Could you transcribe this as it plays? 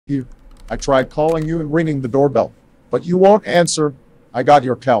Here, I tried calling you and ringing the doorbell, but you won't answer. I got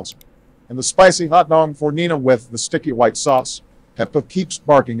your cows. And the spicy hot dog for Nina with the sticky white sauce. Peppa keeps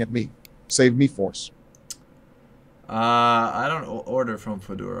barking at me. Save me, Force. I don't order from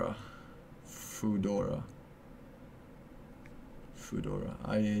Foodora.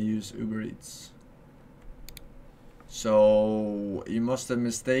 I use Uber Eats. So you must have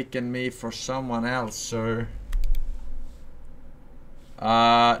mistaken me for someone else, sir.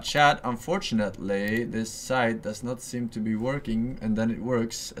 Chat, unfortunately, this site does not seem to be working, and then it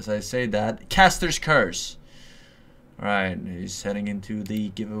works as I say that. Caster's Curse. Alright, he's heading into the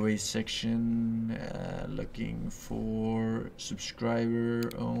giveaway section, looking for subscriber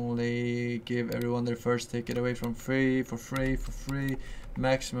only. Give everyone their first ticket away from free, for free.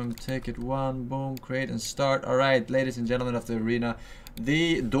 Maximum ticket 1, boom, create and start. Alright, ladies and gentlemen of the arena,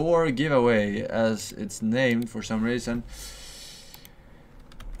 the door giveaway, as it's named for some reason,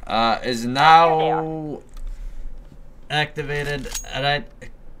 is now activated. Alright,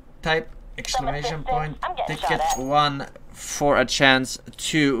 type exclamation point ticket 1 for a chance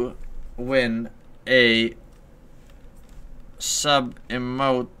to win a sub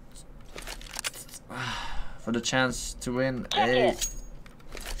emote, for the chance to win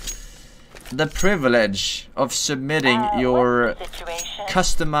the privilege of submitting your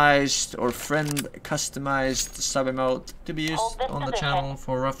customized or friend customized sub emote to be used on the channel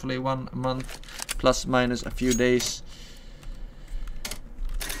for roughly 1 month plus minus a few days.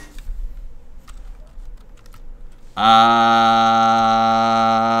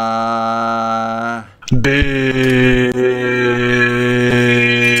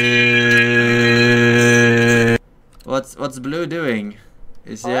 What's Blue doing?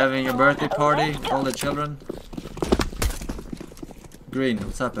 Is he having a birthday party? All the children? Green,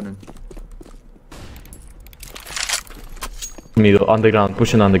 what's happening? Middle, underground,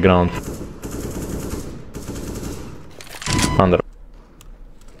 pushing underground. Under.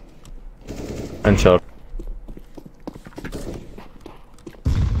 And short.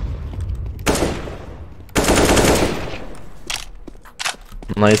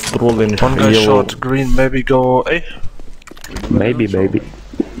 Nice rolling. One guy short, green, maybe go A? Maybe.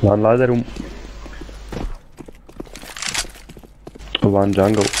 One ladder room. One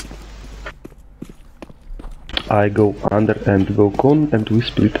jungle. I go under and go con and we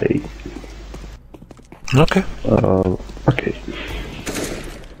split A. Okay. Okay.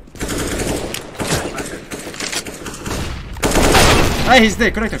 Hey, he's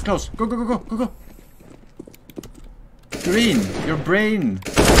there, connector, close. Go. Green, your brain.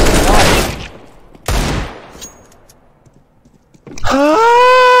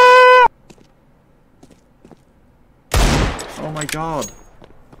 Oh my god.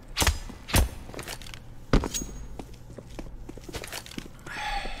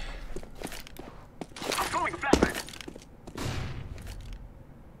 I'm going flashback.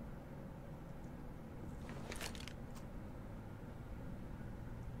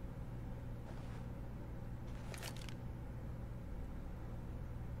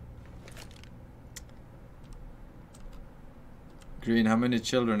 Green, how many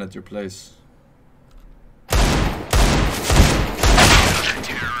children at your place?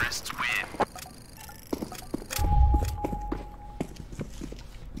 Terrorists win.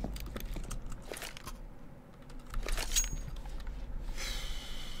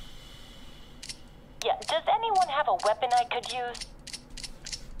 Yeah, does anyone have a weapon I could use?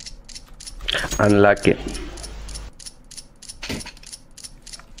 Unlucky.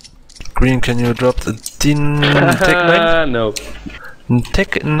 Green, can you drop the Tech 9? No.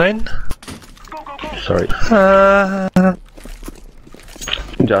 Tech 9? Sorry.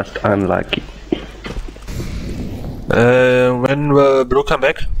 Just unlucky. When will Blue come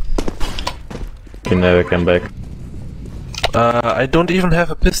back? He never came back. I don't even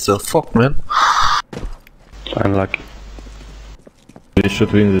have a pistol. Fuck, man. Unlucky. We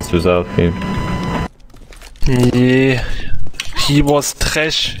should win this without him. Yeah. He was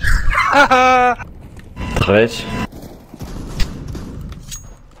trash. Trash.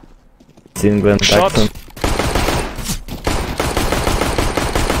 England Shot. Jackson.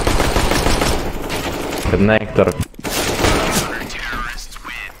 Connector.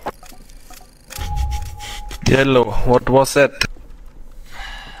 Yellow, what was that?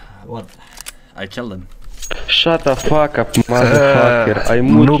 What? I killed him. Shut the fuck up, motherfucker. I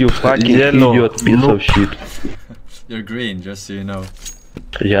mute nope, you fucking yellow, idiot piece nope. of shit. You're green, just so you know.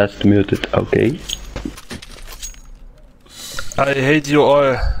 Just muted, okay? I hate you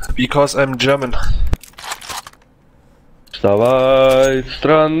all, because I'm German. Вставай,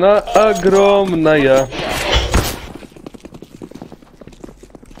 страна огромная.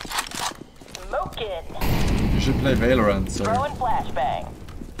 skin. You should play Valorant, sir. Throwing flashbang.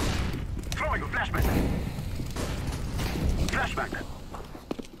 Throwing a flashback. Flashback.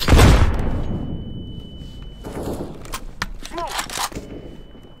 Smoke.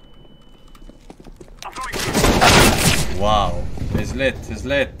 I'm throwing. Wow. He's lit, he's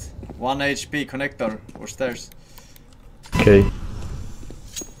lit. 1 HP connector or stairs. Okay.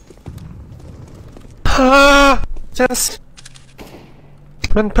 Ah, yes.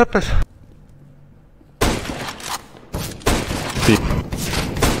 Man, purple. See.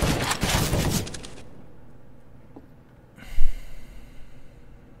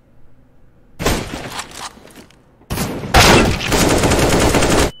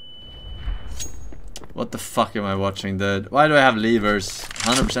 What the fuck am I watching, dude? Why do I have levers?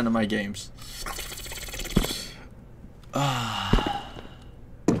 100% of my games.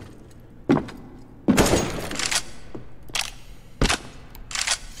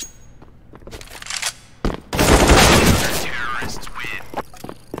 Terrorists win.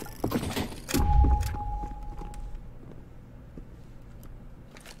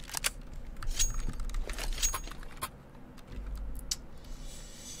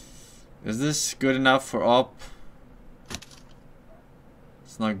 Is this good enough for op?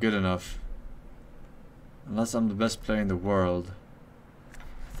 It's not good enough. Unless I'm the best player in the world.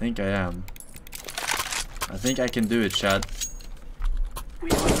 I think I am. I think I can do it, Chad. We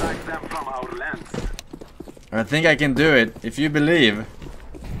will attack them from our lands. I think I can do it, if you believe.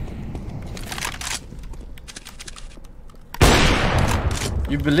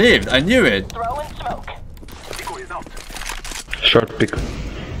 You believed, I knew it. Throwing smoke. Echo is out. Short pick.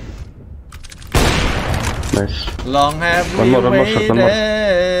 Nice. Long have One we more, one more shot, one more.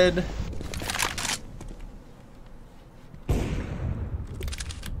 waited.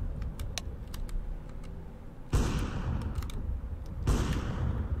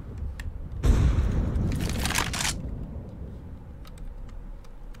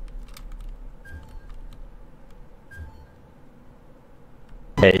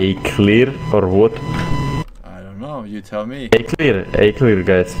 A clear or what? I don't know, you tell me. A clear,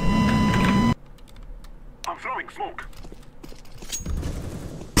 guys. I'm throwing smoke.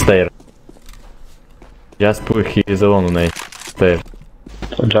 Stair. Just put he is alone on A. Stair.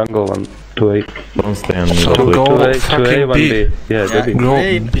 Jungle 1, 2A. Don't stay on So middle, go please. 2A, fucking 2A, 1B. B. Yeah, Yeah, baby. No.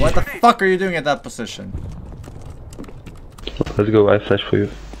 great. What the fuck are you doing at that position? Let's go, I flash for you.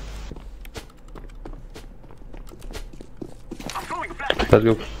 I'm throwing a flashback. Let's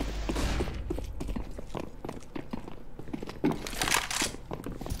go.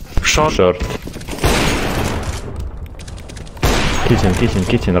 Short. Short.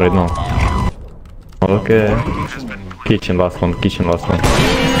 Kitchen right now. Okay. Kitchen last one.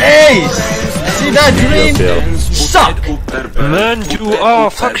 Hey! See that green? Yeah. Suck! Man, you are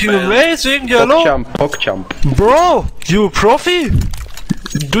fucking amazing, yellow. Pog jump. Bro, you profi?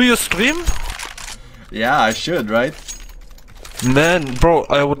 Do you stream? Yeah, I should, right? Man, bro,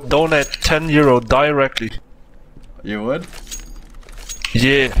 I would donate €10 directly. You would?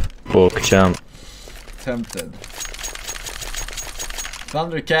 Yeah. Pokchamp. Tempted.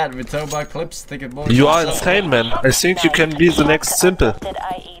 Thundercat with Toba clips, think it more. You are insane, man. I think you can be the next Simple. Tested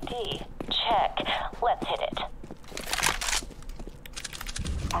IED. Check. Let's hit it.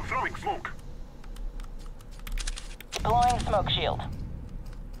 I'm throwing smoke. Blowing smoke shield.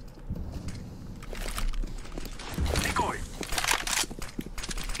 Decoy.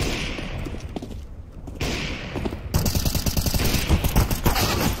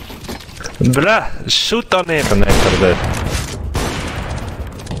 Bruh, shoot on him. Connector there.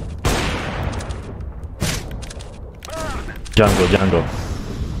 Jungle.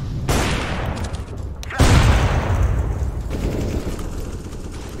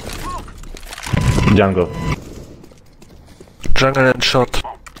 Jungle. Jungle and shot.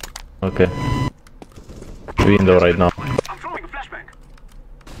 Okay. Window right now. I'm throwing a flashbang.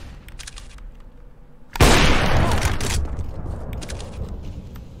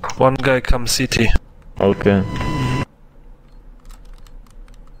 One guy come CT. Okay.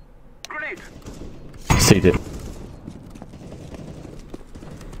 Grenade. Seated.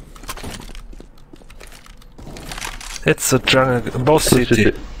 It's a jungle. Both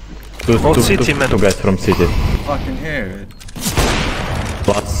CT. Two city, man. Two guys from city. Fucking hear it.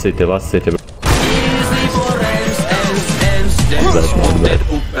 Last city.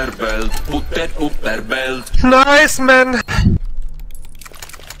 Nice, man.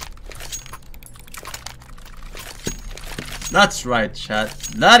 That's right, chat.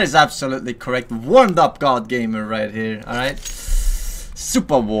 That is absolutely correct. Warmed up God Gamer right here, alright?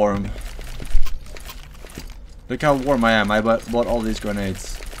 Super warm. Look how warm I am. I bought all these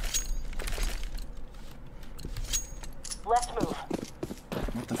grenades.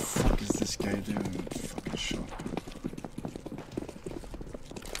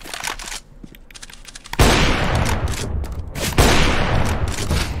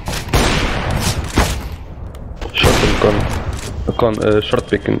 Short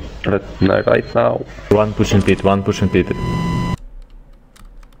picking right now. One pushing pit, one pushing pit.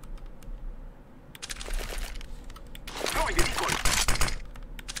 Throwing a decoy.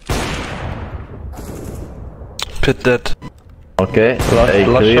 Pit dead. Okay, Last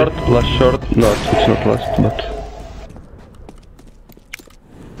clear. short. No, it's not last, but.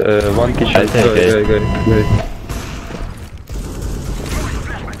 One kitchen. I think Go.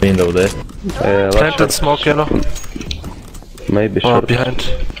 Window there. Last Planted short. smoke yellow. Maybe Or short. behind.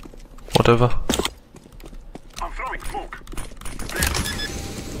 Whatever. I'm throwing smoke.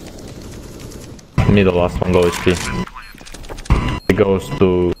 Middle last one, low HP. He goes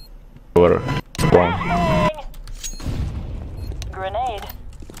to our spawn. Grenade.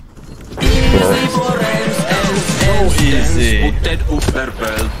 Easy.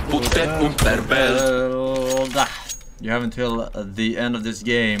 Well, You have until the end of this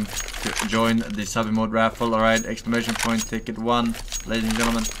game to join the sub emote raffle. Alright, exclamation point ticket 1, ladies and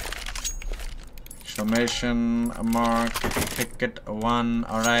gentlemen. Exclamation mark ticket 1.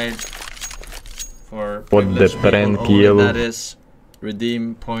 Alright. For What the privileged people prank only, yellow. that is.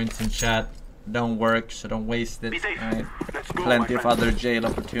 Redeem points in chat. Don't work, so don't waste it. Be safe. Alright. Let's go, Plenty my of friend. other jail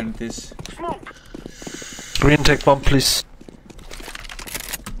opportunities. Smoke. Green take bomb, please.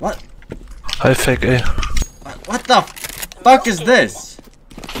 What? I fake A. What the fuck is this?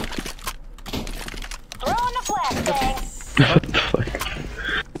 Throwing a flashbang. What the fuck?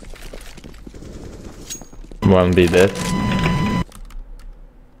 One B dead.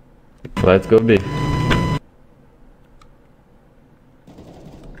 Let's go B.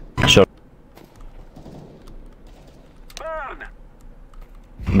 Short. Burn.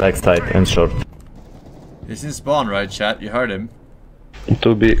 Backside and short. He's in spawn, right, chat? You heard him.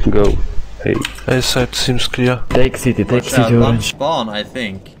 2B, go. Hey. A side seems clear. Take city, take Watch out, city one orange. spawn, I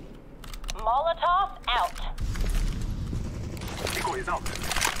think. Molotov out. Decoy is out.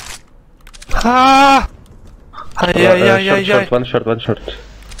 Ah! Ay. One short.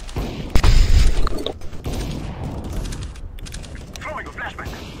 Throwing a flashbang.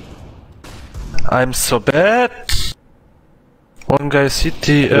 I'm so bad. One guy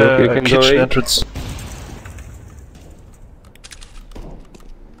city, You can go kitchen A. entrance.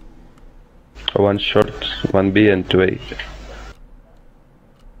 One short, 1B and 2A.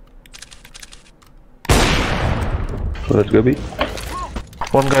 Let's go B.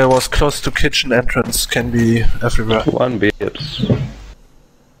 One guy was close to kitchen entrance, can be everywhere. 1B, yes.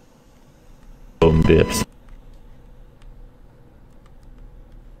 Boom, bips.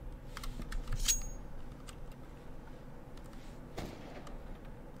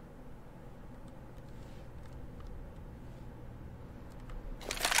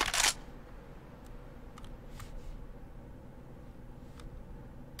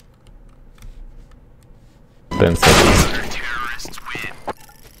 Ten seconds.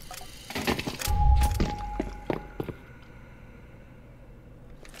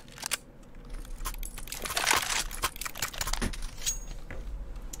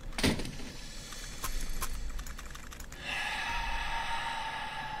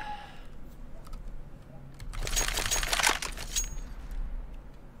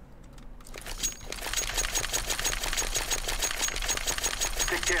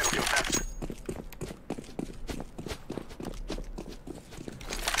 Take care of yourself.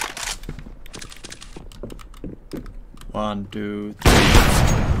 1, 2, 3.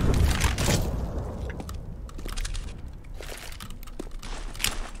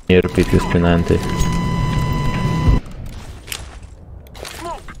 Near pit is P90.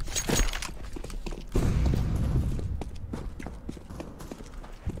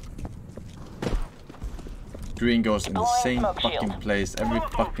 Green goes in the Deploying same smoke fucking shield. place every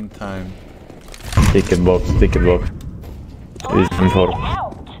fucking time. Ticket box. Is M4.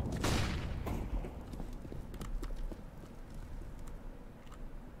 Out.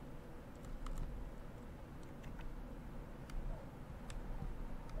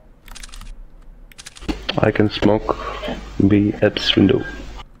 I can smoke B at this window.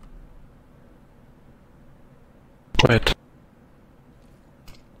 Wait.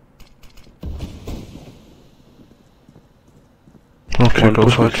 Okay, go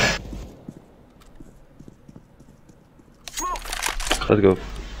for it. Let's go.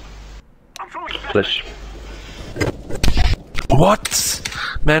 I'm throwing Flash. What?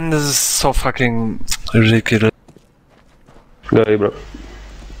 Man, this is so fucking ridiculous. Go A, bro.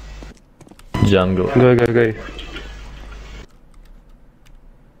 Jungle. Go.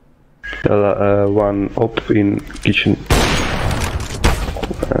 One up in kitchen.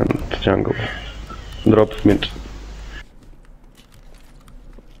 And jungle. Drop mid.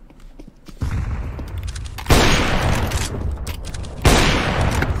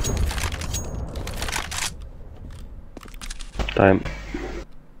 Time.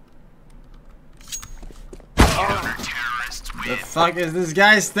 The fuck is this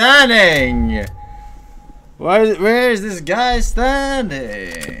guy standing? Where is this guy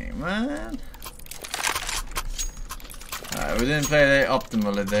standing, man? Alright, we didn't play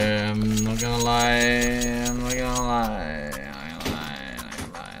optimally there. I'm not gonna lie.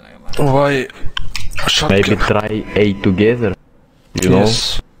 Why? Maybe try A together. You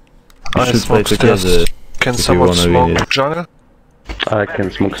Yes. know? I We should play smoke together. stairs. Can if you someone wanna win smoke it. jungle? I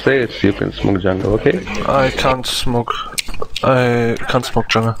can smoke stairs, you can smoke jungle, okay? I can't smoke. I can't smoke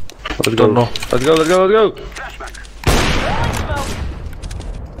jungle. Let's go. Don't know. Let's go, let's go, let's go!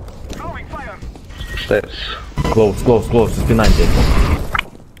 Throwing fire. Stairs. Close, it's behind it.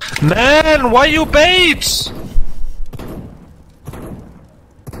 Man, why you bait?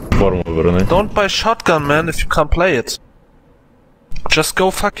 Form over, ne? Don't buy shotgun, man, if you can't play it. Just go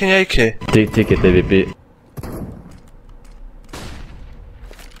fucking AK. Ticket AVP.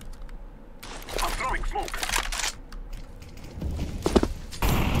 I'm throwing smoke.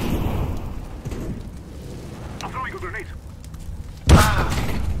 I'm throwing a grenade.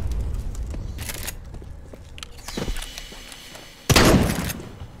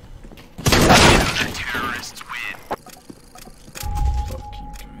 Terrorists win.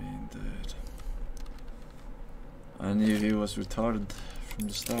 Fucking green, dude. I knew he was retarded from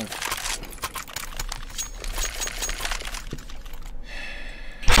the start.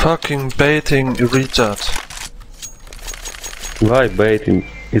 Fucking baiting retard. Why baiting?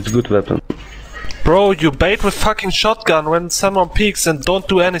 It's good weapon. Bro, you bait with fucking shotgun when someone peeks and don't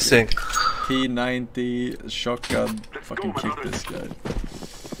do anything. P90 shotgun. Fucking kick this guy.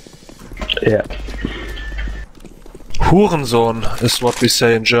 Yeah. Hurensohn is what we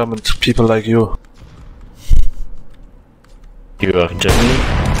say in German to people like you. You are German?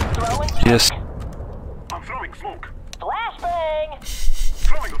 Yes. I'm throwing smoke. Flashbang!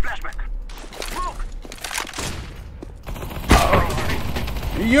 Throwing a flashback. Smoke.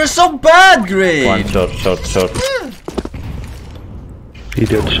 You're so bad, Green! One short.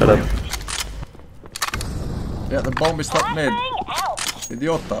 Idiot, shut up. Yeah, the bomb is top mid. Flashbang out!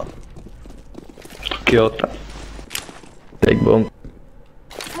 Idiota. Kyoto. Take bomb.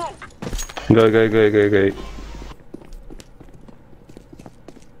 Smoke. Go.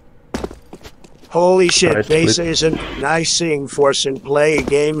 Holy shit, Alright, this split. isn't nice seeing Forsen play a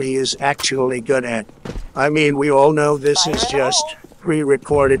game he is actually good at. I mean, we all know this is just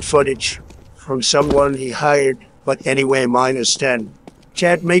pre-recorded footage from someone he hired, but anyway, -10.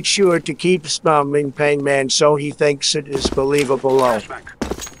 Chat, make sure to keep spamming Pain Man so he thinks it is believable. Flashback.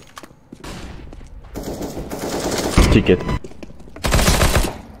 Ticket.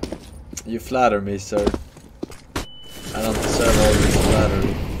 You flatter me, sir. I don't deserve all this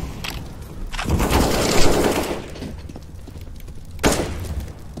flattery.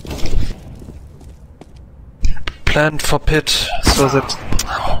 Planned for pit so that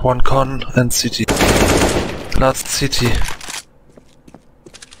one con and city. Last city.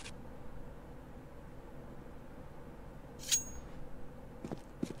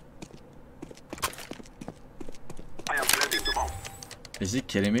 I am planting the bomb. Is he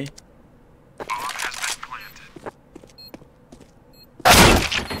kidding me? Bomb has been planted.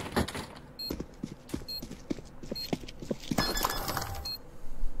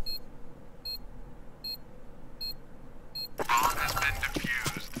 Bomb has been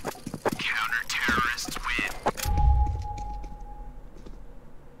defused. Counter-terrorists win.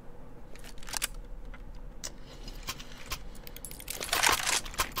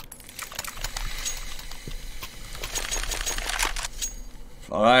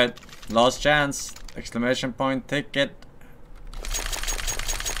 Alright, last chance. Exclamation point, ticket.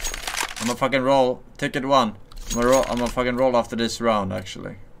 I'm gonna fucking roll. Ticket 1. I'm gonna fucking roll after this round,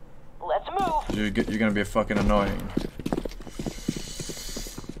 actually. Let's move! You're gonna be fucking annoying.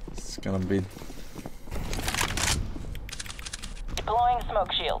 It's gonna be... Deploying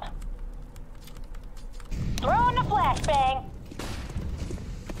smoke shield. Throwing a flashbang!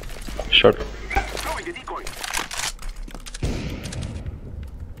 Short. Throwing a decoy.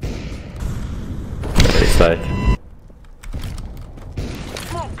 Very side.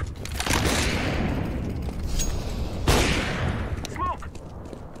 Smoke. Smoke.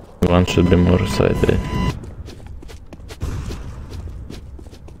 One should be more side A.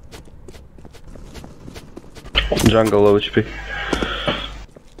 Jungle low HP.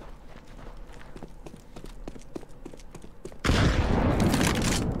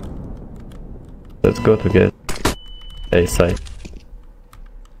 Let's go to get A side.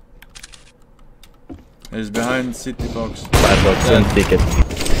 He's behind city box. Firebox and ticket.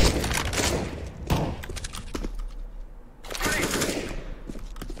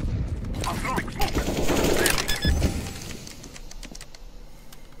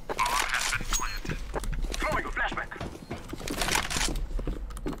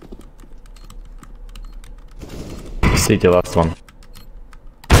 City last one.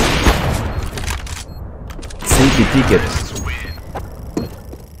 City ticket.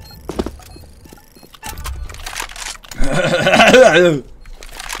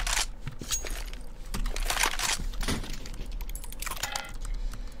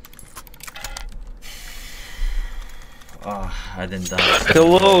 Oh, I didn't die.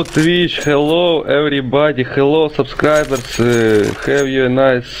 Hello Twitch, hello everybody, hello subscribers, have you a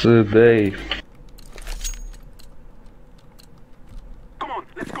nice day. Come on,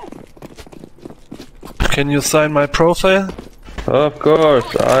 let's go. Can you sign my profile? Of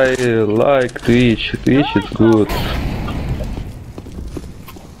course, I like Twitch, Twitch is good.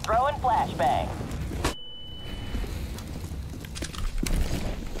 Throwing flashbang.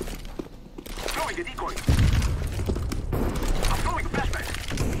 Throwing a decoy. I'm throwing a flashback.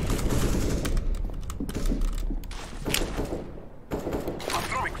 I'm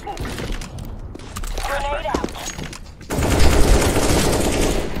throwing smoke. Grenade out.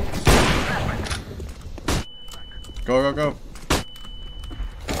 Go, go, go.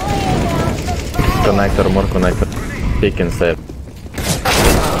 Connector, more connector. Pick and save.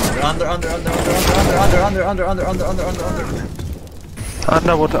 Under.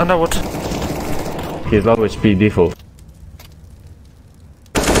 Underwood. He's low HP default.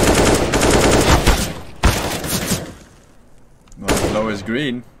 Well, low is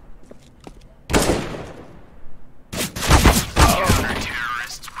green.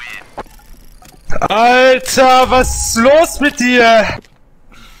 Alter, was ist los mit dir?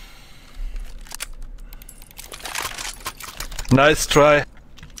 Nice try.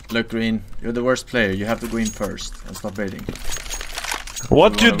 Look, green. You're the worst player. You have to go in first and stop baiting.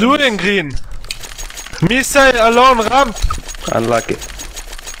 What you doing, Green? Missile alone ramp. Unlucky.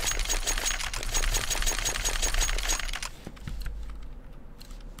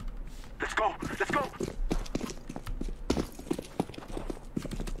 Let's go, let's go.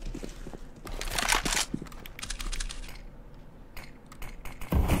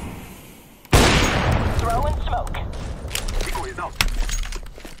 Throwing smoke. Decoy is out.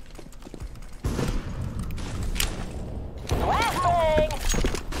 Flashbang.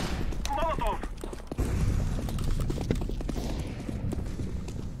 Molotov.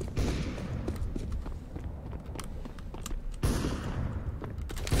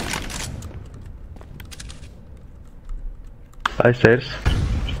 Hi stairs.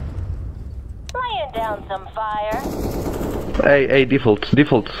 Laying down some fire. Hey,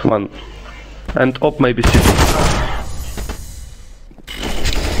 default one. And op maybe city.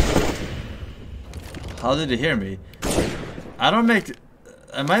 How did he hear me? I don't make...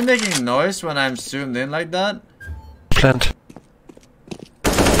 Am I making noise when I'm zoomed in like that? Plant.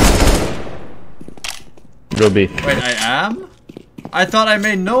 Go B. Wait, I am? I thought I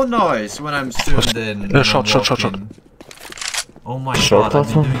made no noise when I'm zoomed in. when I'm Shot. walking. Oh my Short god,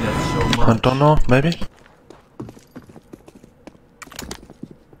 I've been also? doing that so I much. don't know, maybe?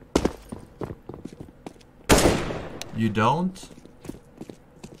 You don't?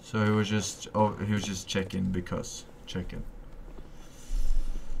 So he was just... Oh, he was just checking because... Checking.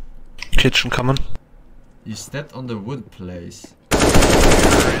 Kitchen coming. You stepped on the wood place.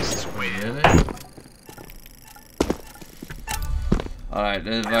 Really? Alright,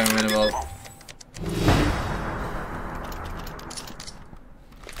 this is fucking winnable.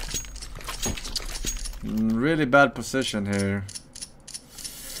 Really bad position here.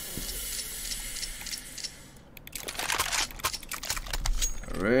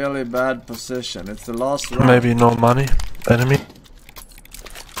 Really bad position. It's the last round. Maybe no money. Enemy.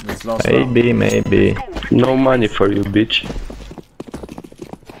 It's last round. Maybe. No money for you, bitch.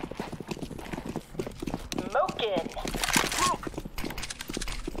 Smoking.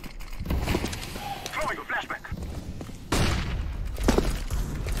 Throwing a flashback.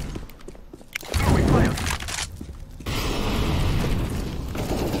 Throwing fire.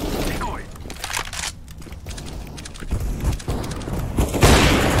 Decoy.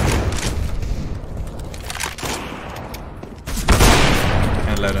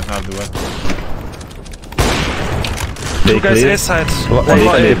 Can't let him have the weapon. Be Two guys clear. A side.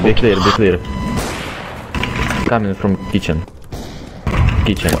 Be clear. Coming from kitchen.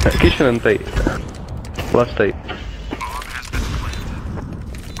 Kitchen. Kitchen and A. Last A.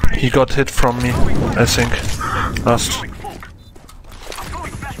 He got hit from me, I think. Last. Throwing smoke. I'm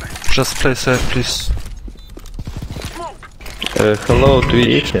throwing a flashback. Just play safe, please. Smoke. Hello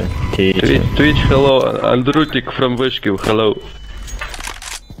Twitch. Kitchen. Twitch, hello. Andrutik from Vishkiv, hello.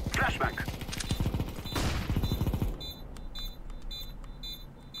 Flashback.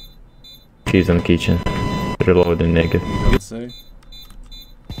 He's on kitchen. Reloading naked. Let's say.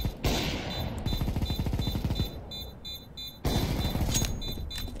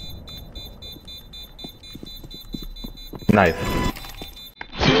 Nice.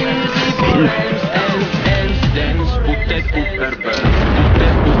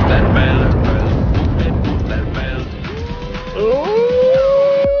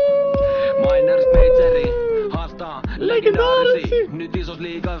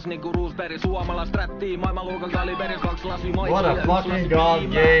 What a fucking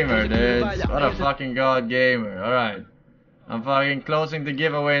god gamer, dude. What a fucking god gamer. Alright. I'm fucking closing the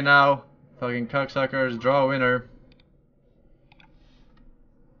giveaway now. Fucking cocksuckers, draw a winner.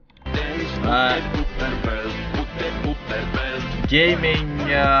 Gaming,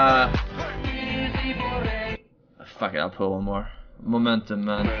 fuck it, I'll pull one more. Momentum,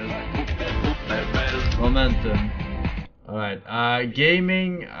 man. Momentum. Alright,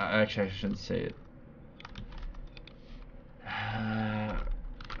 gaming, actually I shouldn't say it.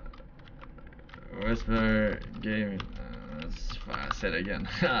 Whisper gaming. Let's say it again.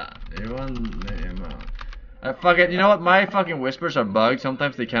 You want the amount. Fuck it, you know what? My fucking whispers are bugged.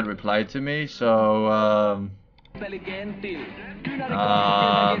 Sometimes they can't reply to me, so fuck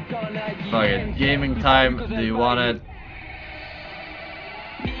it. Gaming time. Do you want it?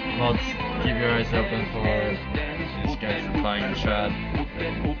 Mods, keep your eyes open for this guy's replying in chat.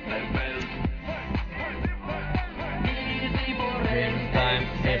 Gaming time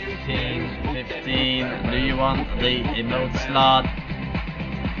 15. Do you want the emote slot?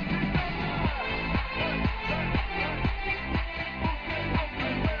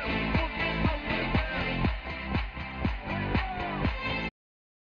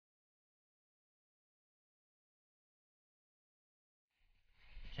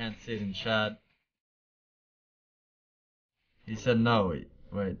 Can't see it in chat. He said no.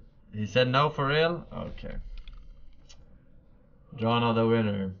 Wait. He said no for real? Okay. Draw another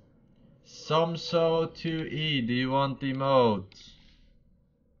winner. Somso2E, do you want the emote?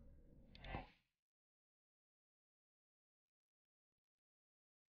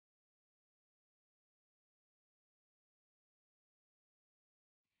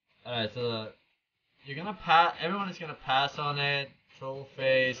 Alright, so you're gonna pass. Everyone is gonna pass on it. Troll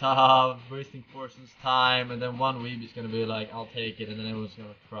face, haha, wasting Forsen's time, and then one weeb is gonna be like, I'll take it, and then everyone's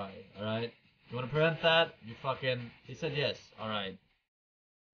gonna cry. Alright? You wanna prevent that? You fucking. He said yes. Alright.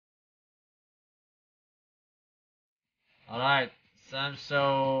 Alright,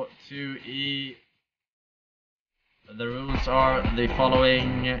 Samso2E. The rules are the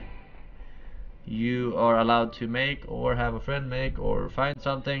following. You are allowed to make or have a friend make or find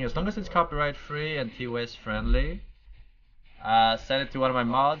something as long as it's copyright free and TOS friendly. Send it to one of my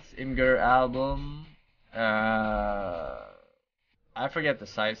mods, Imgur album. I forget the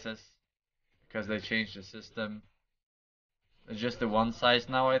sizes because they changed the system. It's just the one size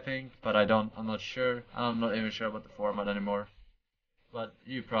now, I think, but I'm not sure. I'm not even sure about the format anymore. But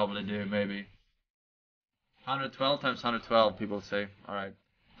you probably do, maybe. 112 times 112, people say. Alright.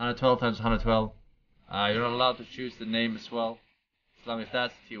 112 times 112. You're not allowed to choose the name as well, as long as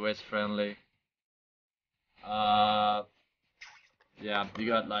that's TOS friendly. Yeah, you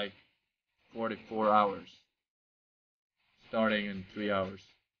got like 44 hours. Starting in 3 hours.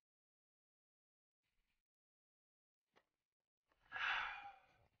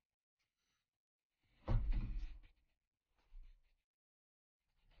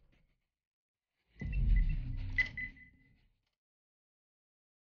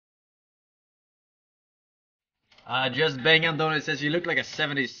 Just Bang on Donut says you look like a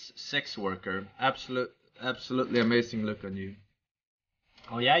 70s sex worker. Absolutely amazing look on you.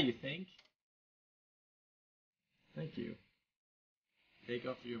 Oh yeah, you think? Thank you. Take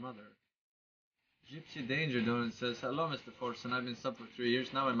off your mother. Gypsy Danger Donut says, hello Mr. Forsen, I've been sub for 3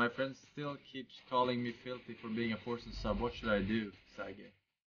 years now and my friend still keeps calling me filthy for being a Forsen sub. What should I do? Sage.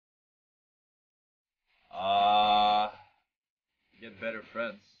 Get better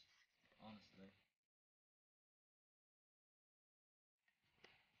friends. Honestly.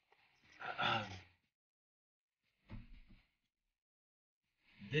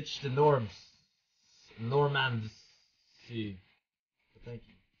 Ditch the norms. Normans. See. Thank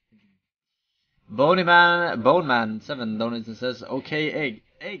you. Bone Man 7 donates and says, okay, egg.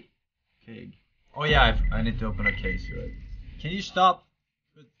 Egg. Oh yeah, I need to open a case, right? Can you stop?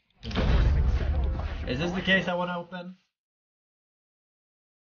 Is this the case I want to open?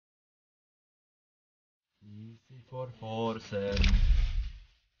 Easy for Forsen.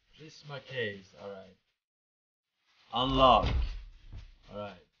 This is my case, alright. Unlock.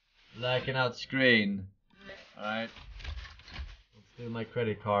 Alright. Blacking out screen. Alright. Let's do my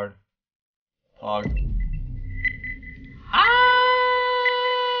credit card. Pog. Hurry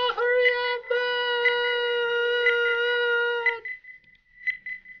up, man!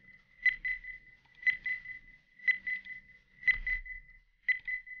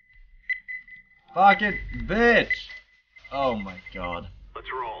 Fucking bitch! Oh my god. Let's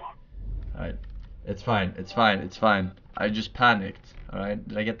roll. Alright. It's fine, it's fine, it's fine. I just panicked. Alright,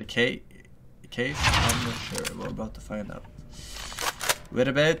 did I get the case? I'm not sure. We're about to find out. We're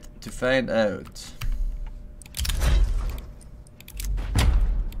about to find out.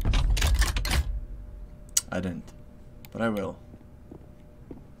 I didn't. But I will.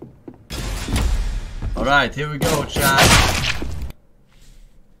 Alright, here we go, chat.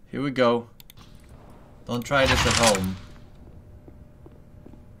 Here we go. Don't try this at home.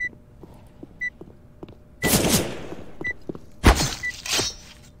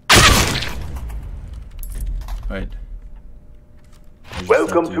 Right.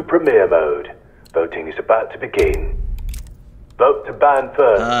 Welcome to Premiere Mode. Voting is about to begin. Vote to ban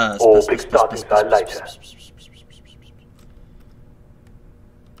first, or pick starting side later.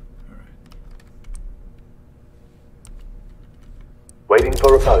 Waiting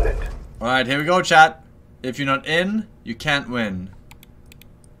for opponent. Alright, here we go, chat. If you're not in, you can't win.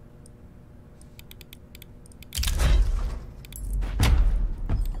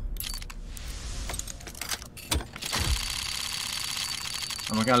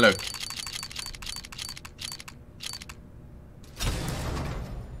 I'm not gonna look.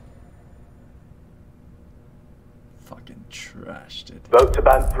 Fucking trashed it. Vote to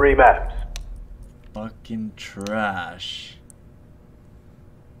ban 3 maps. Fucking trash.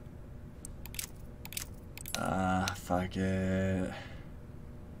 Fuck it.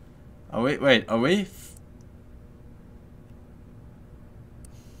 Oh wait, are we?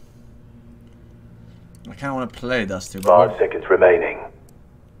 I kinda wanna play Dusty. 5 seconds remaining.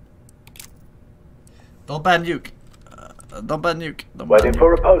 Don't ban nuke. Don't ban nuke. Don't Waiting ban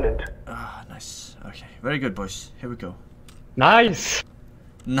for nuke. opponent. Ah, nice. Okay, very good, boys. Here we go. Nice!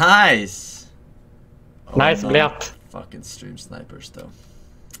 Nice! Oh, Nice, no. Bliat. Fucking stream snipers, though.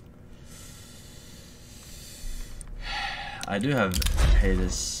 I do have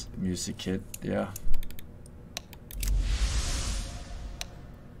Hades music kit, yeah.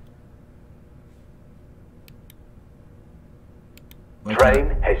 Train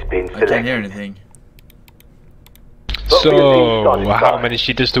has been I can't selected. hear anything. So, how many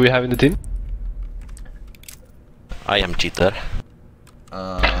cheaters do we have in the team? I am cheater.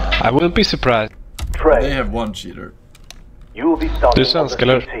 I wouldn't be surprised. Train. They have one cheater. You will be starting Du on the svenska,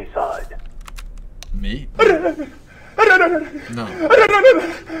 eller? CT side. Me? No.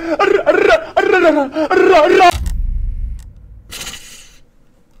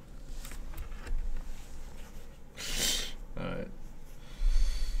 Alright.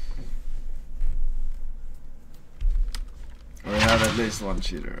 We have at least one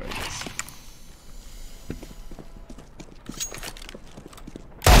cheater, I guess.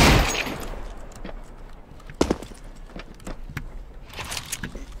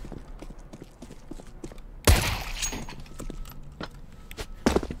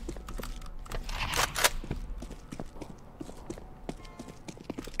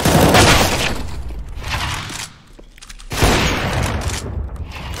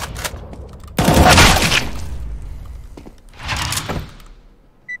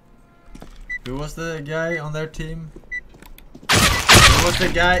 Who was the guy on their team? Who was the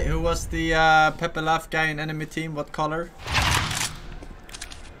guy? Who was the Pepe Laugh guy in enemy team? What color?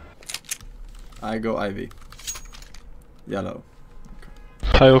 I go Ivy. Yellow.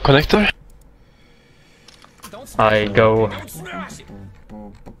 I go connector. I go.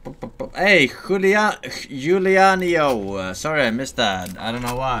 Hey, Julianio. Sorry I missed that. I don't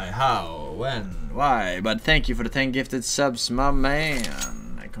know why, how, when, why. But thank you for the 10 gifted subs, my man.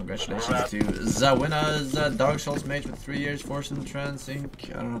 Congratulations to the winners, Dark Souls mage with 3 years, Forsen Trans Inc.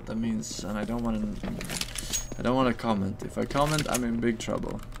 I don't know what that means, and I don't want to comment. If I comment, I'm in big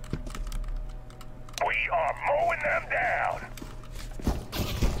trouble. We are mowing them down.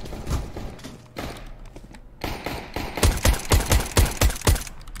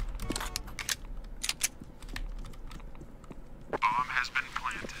 Bomb has been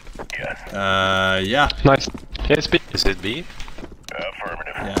planted. Yes. Yeah. Nice. Yes, B. Is it B?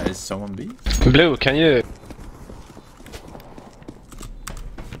 Affirmative. Yeah, is someone B? Blue, can you...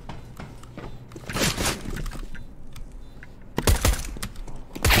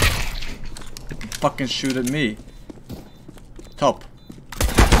 Fucking shoot at me. Top.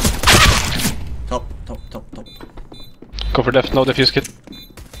 Top. Go for def, no defuse kit.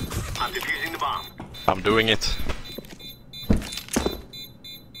 I'm defusing the bomb. I'm doing it.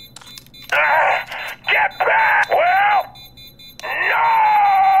 Get back! Well, no!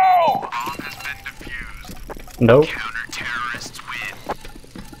 Bomb has been defused. No. Counter-terrorists win.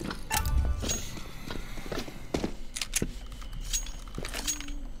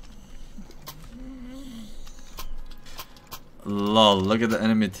 Lol, look at the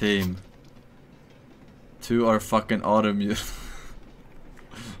enemy team. 2 are fucking auto-mute.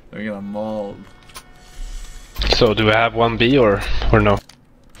 They're gonna maul. So do we have 1B or no?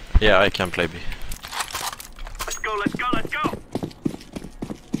 Yeah, I can play B. Let's go, let's go, let's go!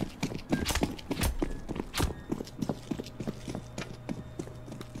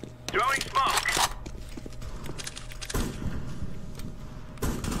 Throwing smoke!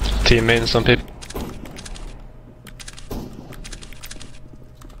 Team in some people.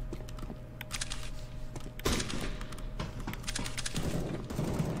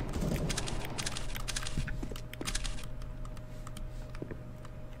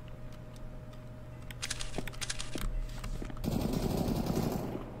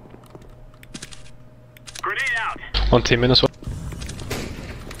 Grenade out! One team in as well.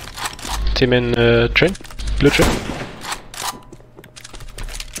 Team in train. Blue train.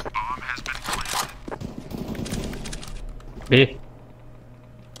 Bomb has been planted. B.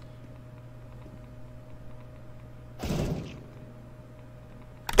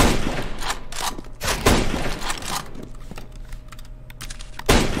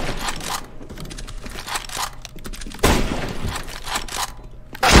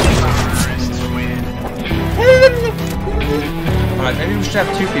 Alright, maybe we should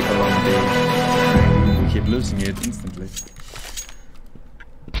have 2 people on B. We keep losing it instantly.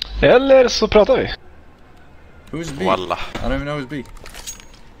 Eller så pratar vi. Who's B? Walla. I don't even know who's B.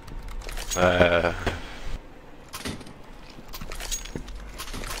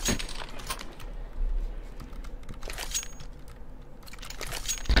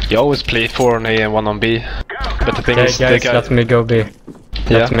 You always play 4 on A and 1 on B. But the thing Okay is, the guys, guy... let me go B.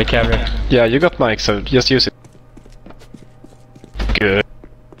 Let me carry. Yeah, you got mic, so just use it. Good.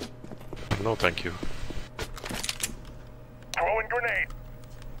 No, thank you. Throwing grenade!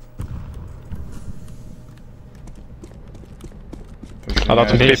 A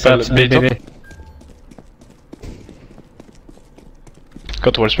lot of B, people B, B top. B.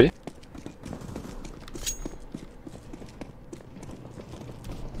 Go towards B.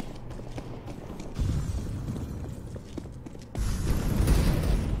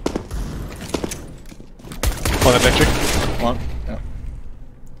 On electric. 1, yeah.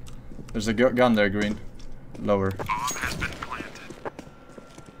 There's a gun there, green. Lower. Bomb has been planted.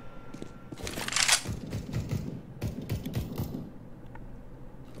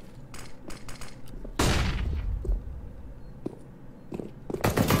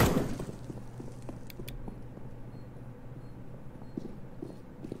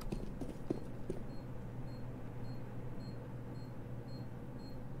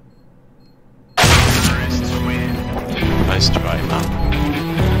 Nice try, man.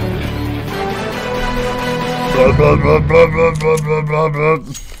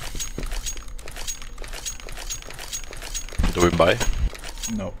 Do we buy?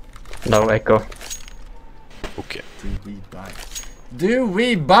 No. No echo. Okay. Do we buy? Do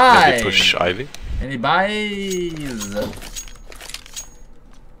we buy? Maybe push Ivy? Any buys?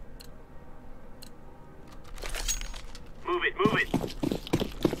 Move it, move it!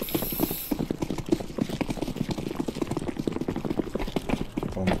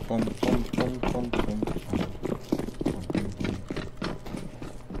 Pum, pum, pum, pum, pum, pum.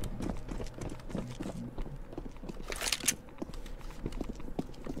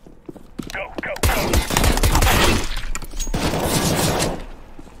 Go, go, go!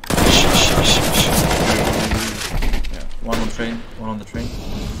 Yeah, 1 on train, 1 on the train.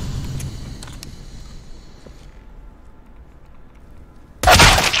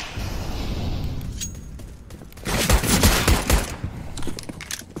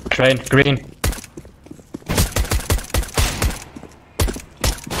 Train, green.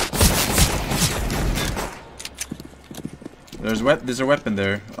 There's a weapon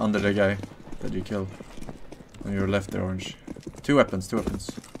there under the guy that you killed. On your left there, orange. 2 weapons, 2 weapons.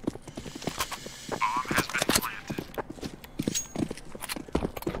 Bomb has been planted.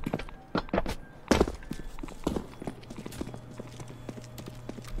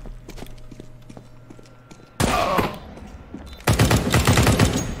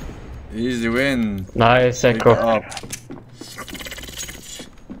 Easy win. Nice Pick echo. up.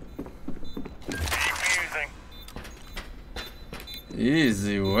 Defusing.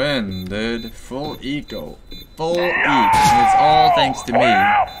 Easy win, dude. Full eco. Full eat. And it's all thanks to me.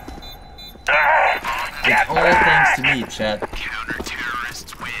 It's all thanks to me, chat.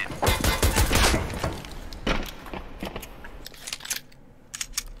 Counter-terrorists win.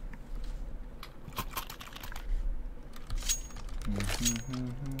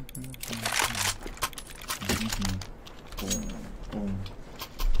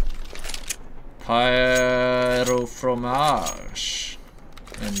 Zero Fromage.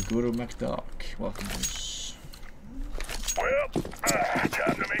 And Guru McDuck. Welcome, boys.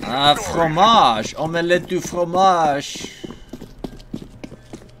 Fromage. Omelette du fromage.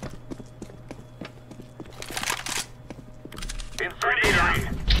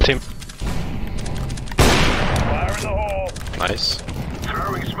 Team. Fire in the hole. Nice.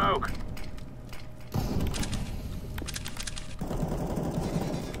 Throwing smoke.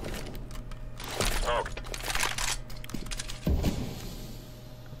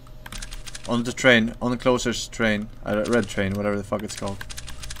 On the train, on the closest train, red train, whatever the fuck it's called.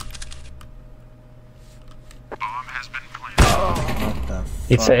 Bomb has been planted. What the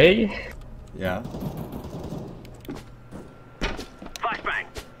fuck? It's A? Yeah. Flashbang.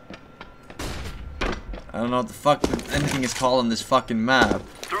 I don't know what the fuck anything is called on this fucking map.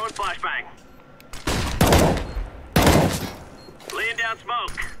 Throwing flashbang. Laying down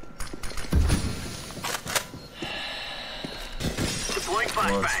smoke. Deploying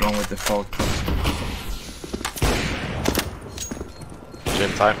flashbang. What's wrong with the focus?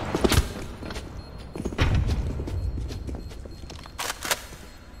 Gym time.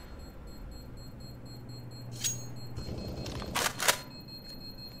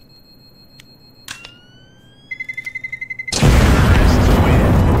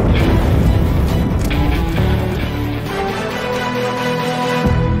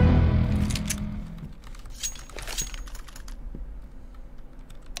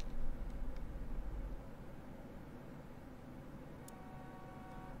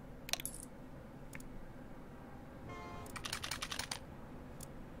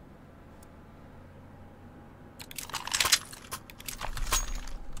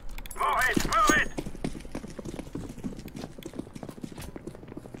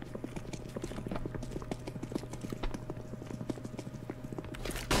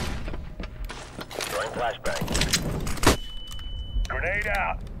 Flashbang. Grenade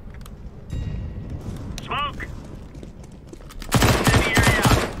out. Smoke. In the area.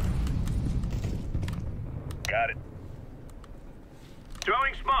 Got it.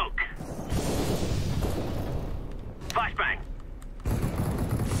 Throwing smoke. Flashbang.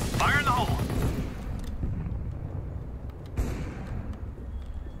 Fire in the hole.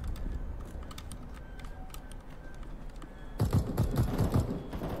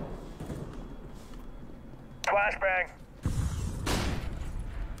 Flashbang.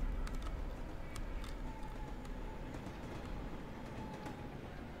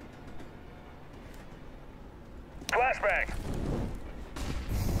 Flashbang.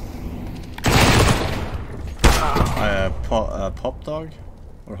 Pop dog?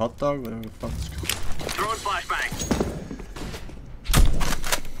 Or hot dog? Whatever the fuck it's called. Throwing flashbang.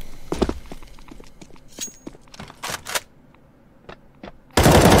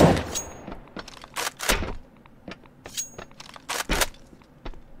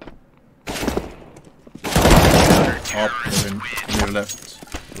 Up, in your left.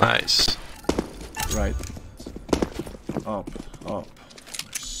 Nice. Right. Up, up.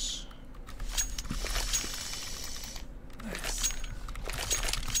 Nice. Nice.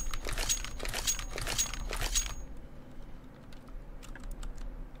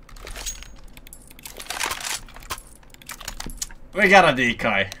 We got a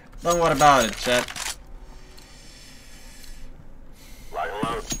decoy. Don't worry about it, chat. Lock and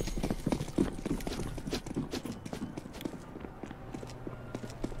load.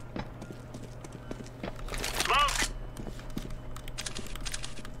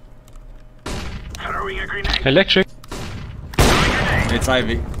 Throwing a grenade. Electric. It's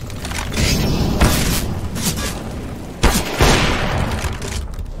Ivy.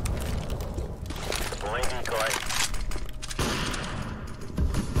 Deploying decoy.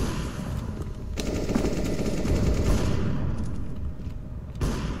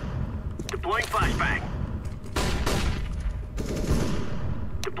 Deploying flashbang.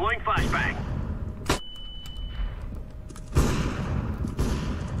 Deploying flashbang.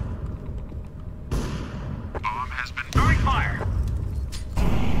 Bomb has been throwing fire.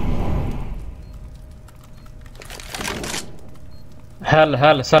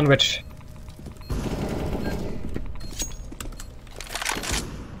 Hell, sandwich.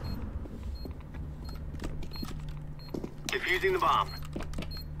 Defusing the bomb.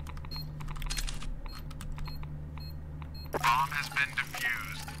 Bomb has been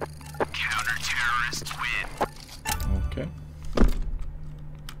defused. Counter-terrorists win. Okay.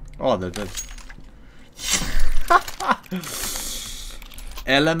 Oh, they're dead.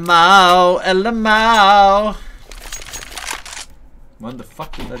 LMAO. When the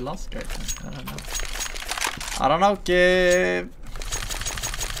fuck did that last guy come? I don't know, kid.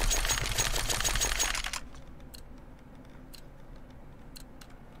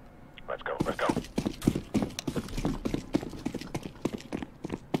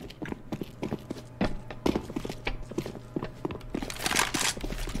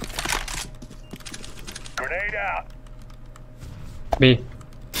 Grenade out. B.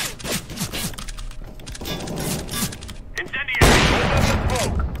 Incendiary. Hold up the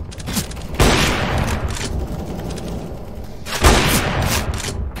smoke.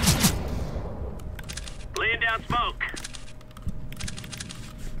 Laying down smoke.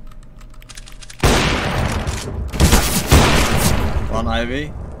 One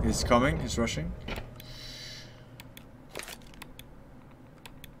Ivy. He's coming. He's rushing.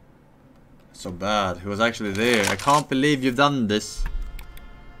 So bad. He was actually there. I can't believe you've done this.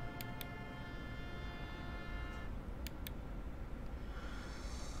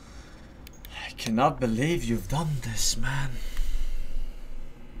 I cannot believe you've done this, man.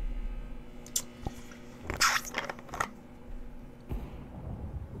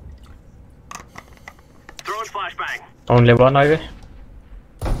 Throwing flashbang. Only one Ivy.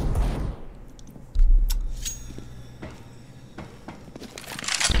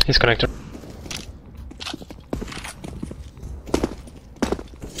 He's connected.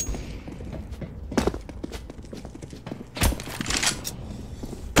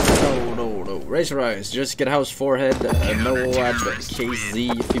 No. Razor Eyes, just get house forehead, Noad,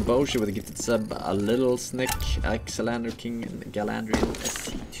 KZ, Fiboshi with a gifted sub, a little Snick, Axelander King, and Galandriel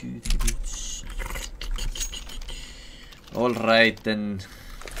SC2 tributes. Alright then.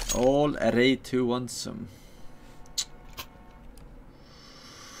 All array to want some.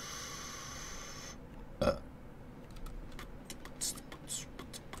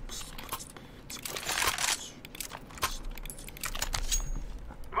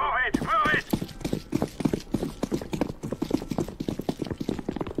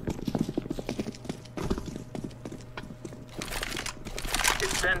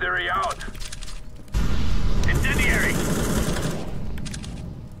 Incendiary out. Incendiary.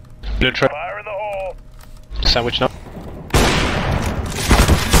 Blue trap. Fire in the hole. Sandwich now.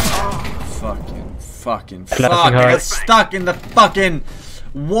 Fucking fuck. Flashing I hard. got stuck in the fucking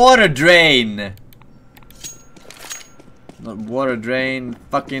water drain. Not water drain,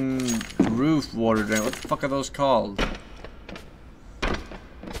 fucking roof water drain. What the fuck are those called? Bomb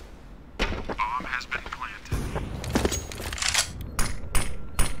has been planted.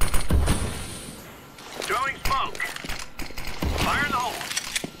 Throwing smoke. Fire in the hole.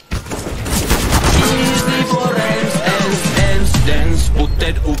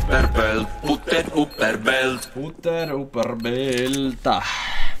 Putter upper belt.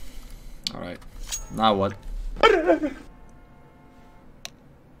 Alright. Now what? Get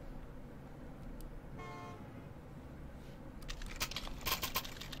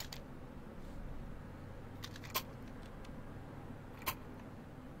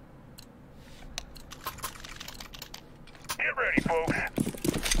ready, folks.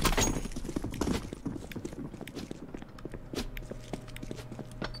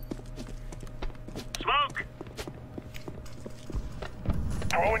 Smoke.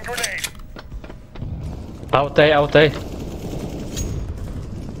 Throwing grenade. Out there.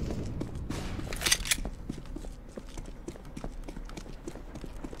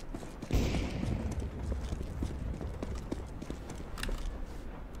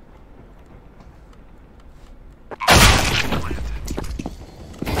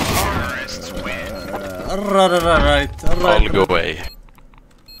 Right. I'll go away.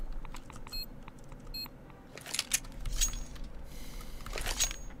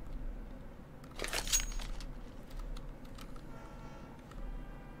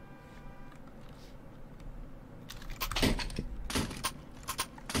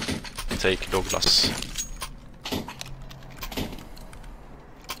 Take Douglas.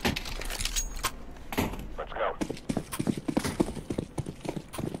 Let's go.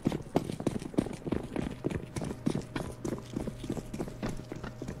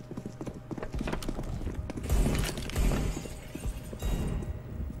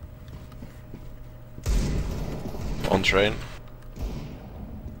 On train.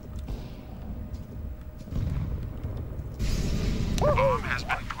 Bomb has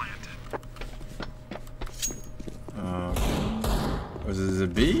been planted. Was it a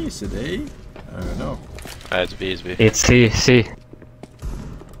B? Is it A? I don't know. It's B, it's B. It's C. I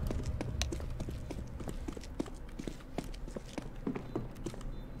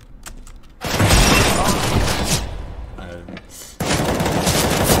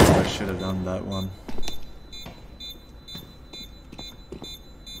should have done that one.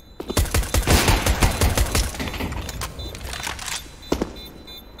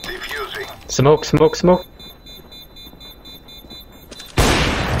 Defusing. Smoke.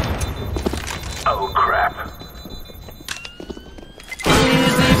 Oh crap.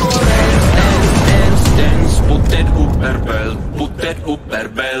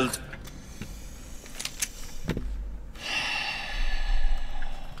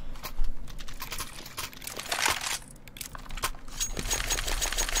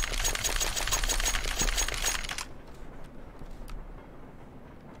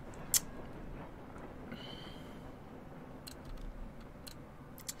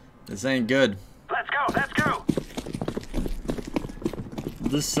 This ain't good. Let's go, let's go!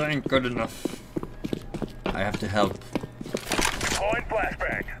 This ain't good enough. I have to help. Deploying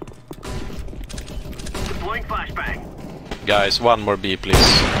flashbang. Deploying flashbang. Guys, one more B, please.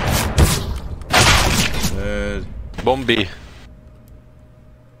 Bomb B.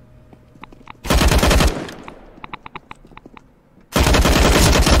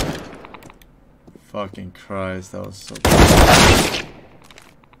 Fucking Christ, that was so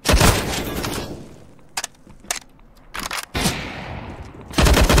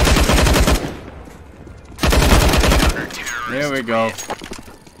Here we go.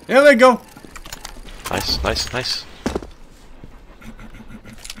 Here we go. Nice, nice, nice.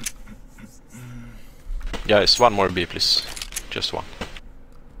 Guys, one more B, please. Just one.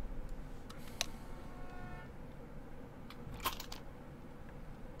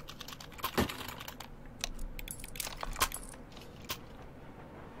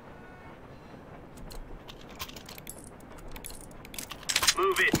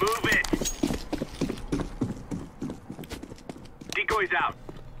 Move it, move it! Decoys out.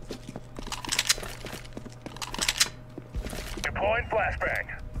 Deploying flashbang.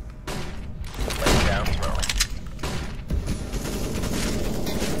 Laying down throwing.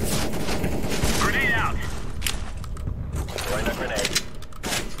 Grenade out. Throwing a grenade.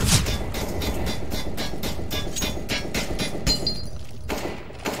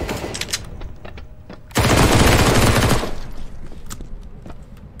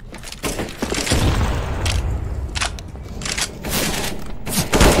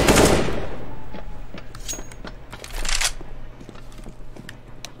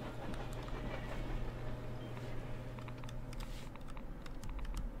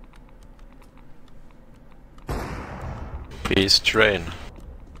 Peace train.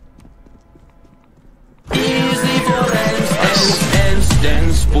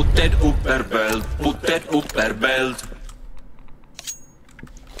 Put that upper belt, put that upper belt.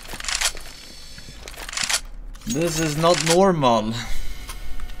 This is not normal.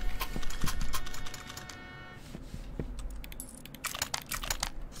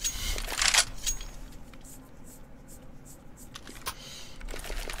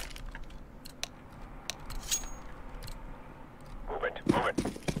 Move it, move it.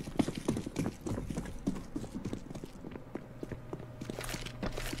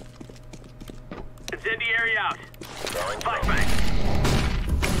 Incendiary out. Throwing flashbang.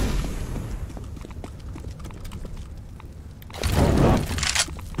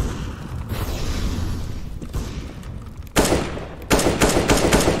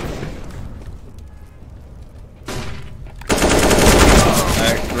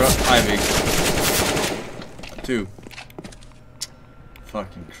 Ivy. 2.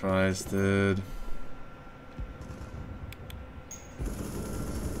 Fucking Christ, dude.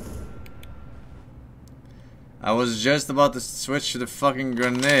 I was just about to switch to the fucking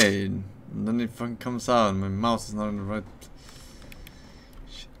grenade, and then it fucking comes out and my mouse is not in the right...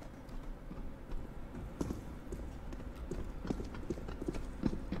 Shit.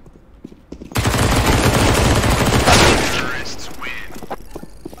 Terrorists win.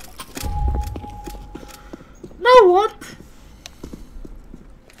 No, what?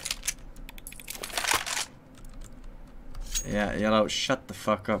 Yeah, yellow, shut the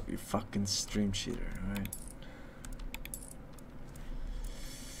fuck up, you fucking stream cheater, alright?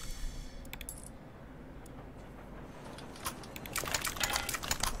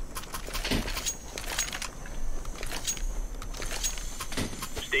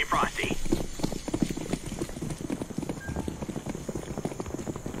 Stay frosty.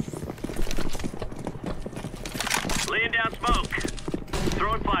 Laying down smoke.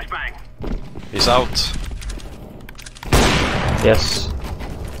 Throwing flashbang. He's out. Yes.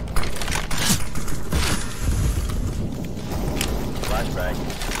 Flashbang.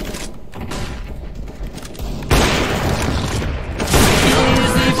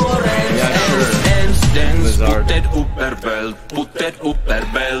 Yeah, sure. Put that upper belt, put that upper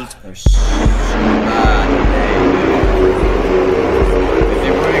belt. They're so bad. If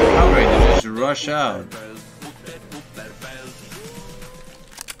they were in cover, they just rush out.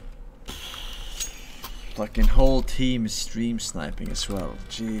 Fucking whole team is stream sniping as well.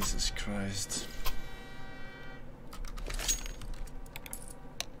 Jesus Christ.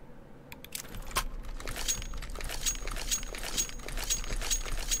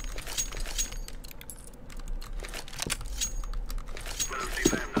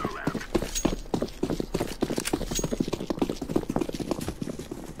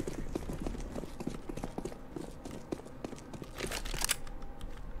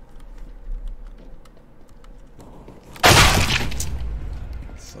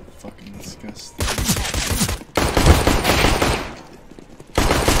 Disgusting.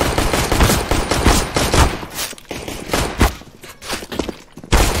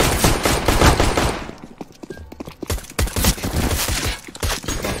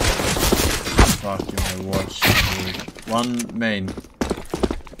 Fucking my watch. One main.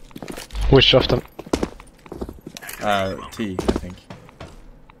 Which of them? T, I think.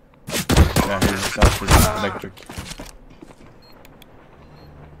 Yeah, he's out with electric.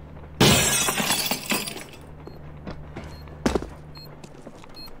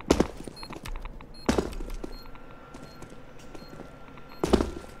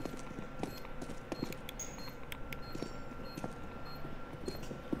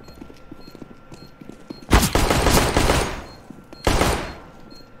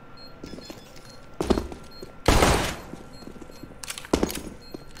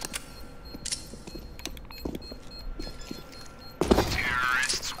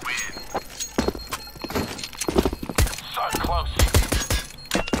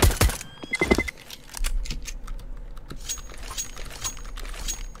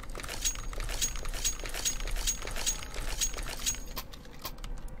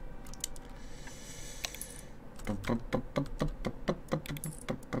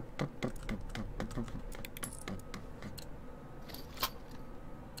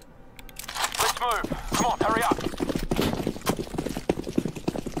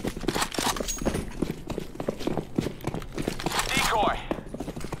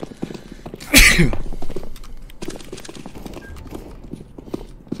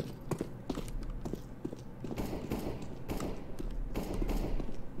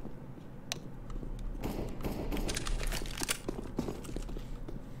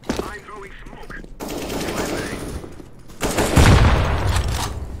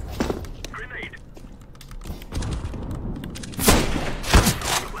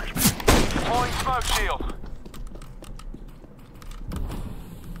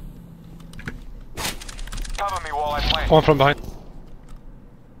 One from behind.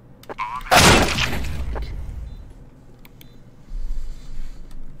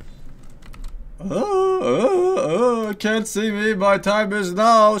 Can't see me, my time is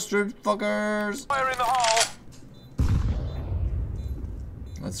now, street fuckers! Fire in the hole!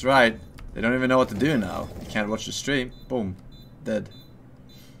 That's right, they don't even know what to do now. You can't watch the stream. Boom. Dead.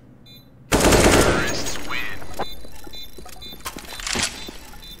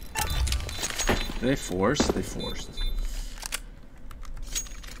 Did they force? They forced.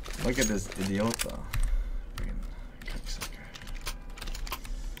 Look at this idiota. Freaking cocksucker.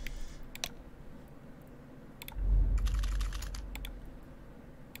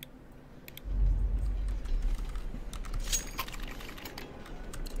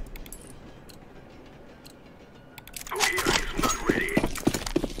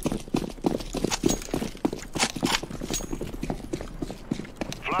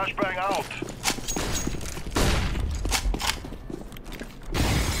 Flashbang out.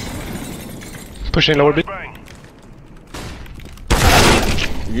 Pushing lower B.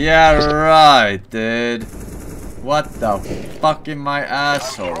 Yeah, right, dude. What the fuck in my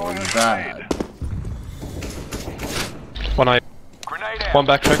asshole is that? One eye. One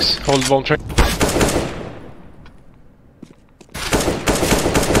back tracks. Hold one track.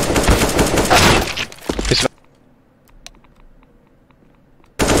 He's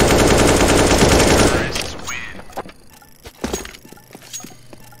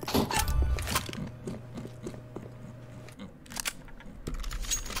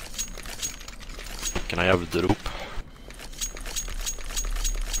Can I have the rope?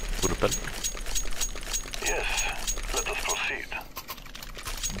 Ropen? Yes, let us proceed.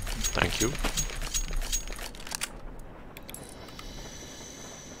 Thank you.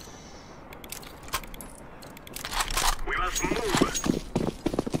 We must move.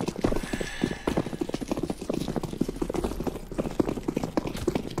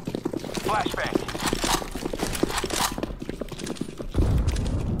 Flashbang.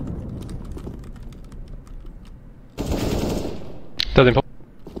 dead in pop.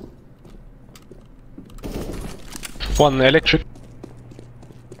 One electric.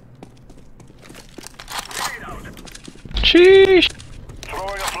 Sheesh.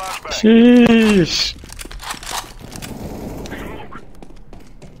 Throwing a flashbang. Sheesh.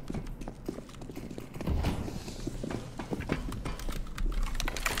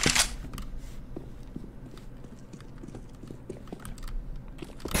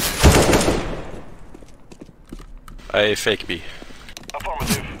 I fake B.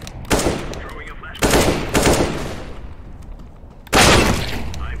 Affirmative. Throwing a flashbang.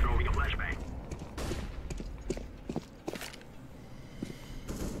 I'm throwing a flashbang.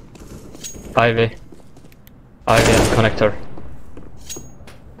 Ivy. Ivy and connector.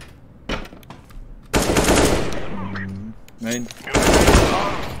 Main.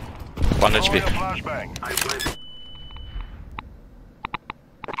 1 HP.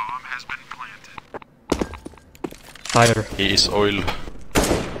 Fire. He is oil.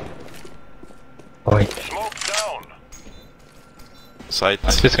 Oi. Sight.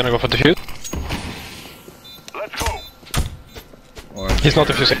 He's gonna go for defuse. He's not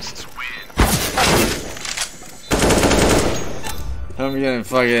defusing. I'm getting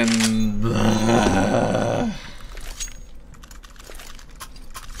fucking.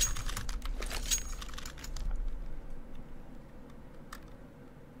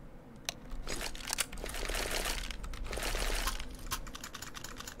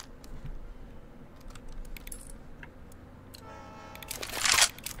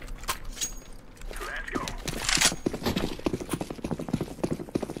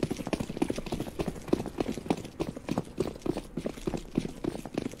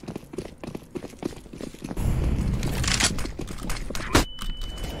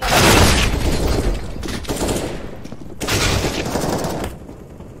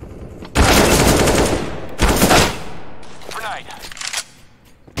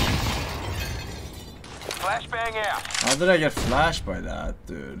 How did I get flashed by that,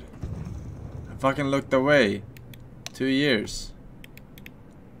 dude? I fucking looked away. 2 years.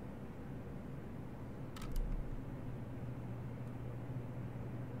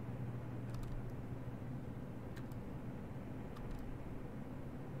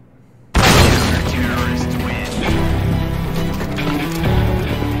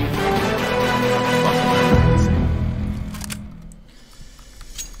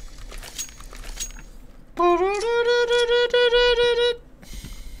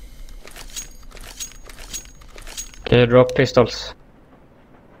 They drop pistols.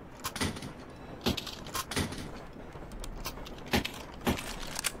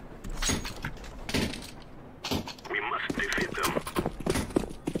 We must defeat them.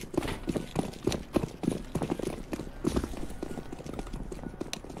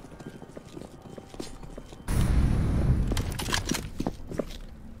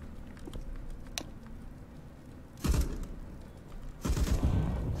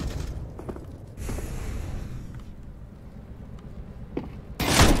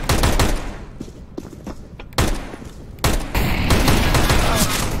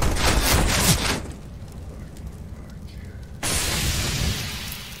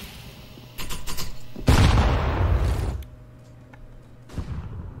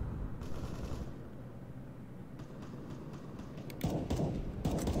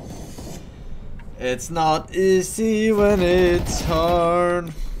 It's not easy when it's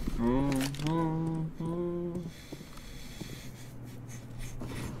hard.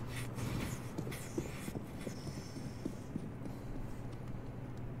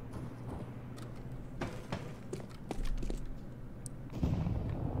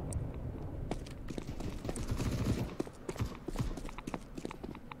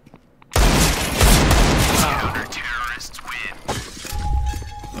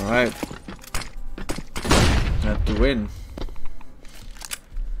 Alright. Have to win.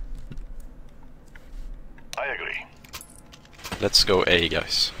 I agree. Let's go A,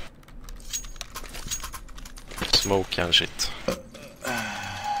 guys. Smoke and shit.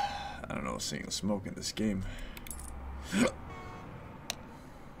 I don't know, seeing smoke in this game.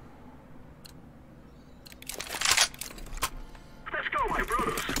 Let's go, my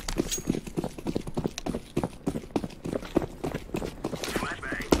brothers.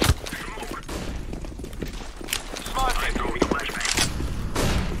 Flashbang. Smoke. I'm throwing a flashbang.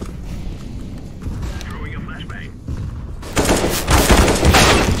 Throwing a flashbang.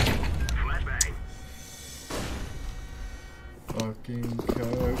 Flashbang. Fucking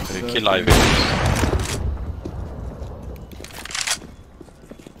coke. Kill Ivy.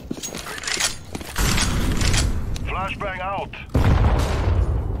 Flashbang out.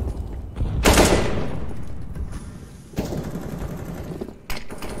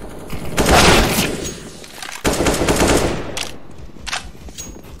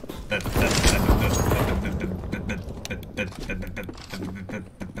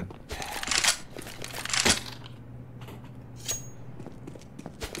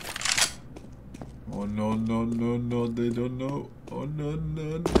 Oh no no no no, they don't know. Oh no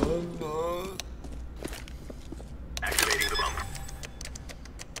no no no. Activating the bomb.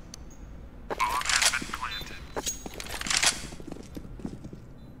 Bomb has been planted.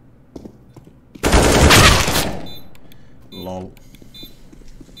 Lol.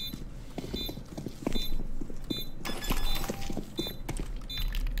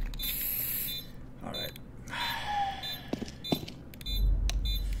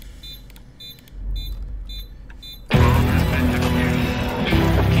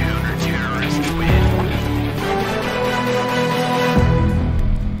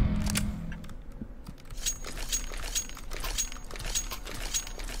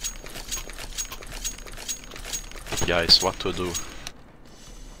 guys what to do.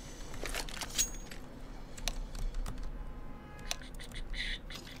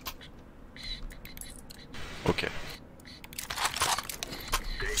 Okay.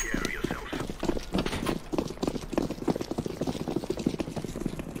 Take care of yourselves.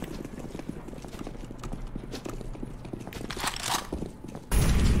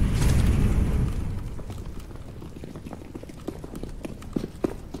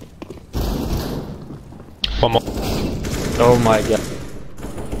 One more. Oh my god.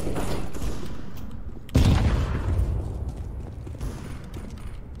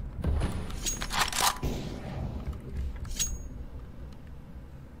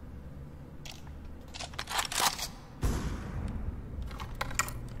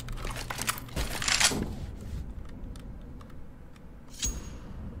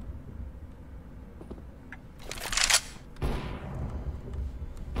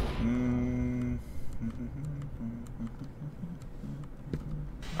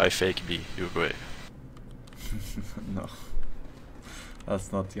 I fake B, you go A. No.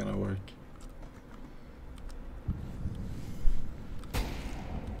 That's not gonna work.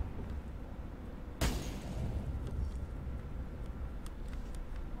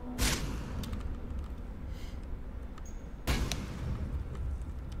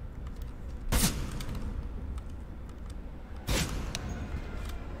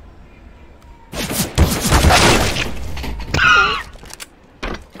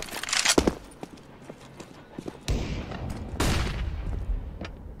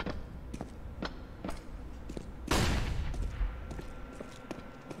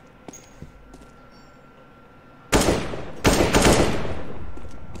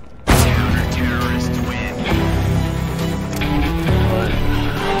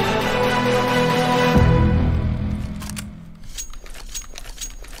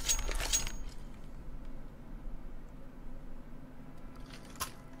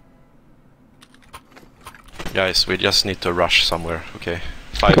 Guys, we just need to rush somewhere, okay?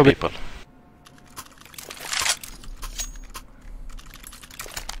 5 people.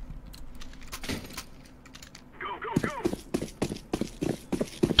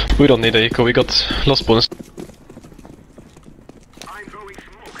 We don't need a eco, we got lost bonus. I'm throwing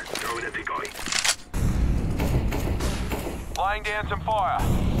smoke. Throwing a decoy. Laying down some fire.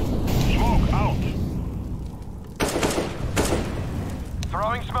 Smoke out.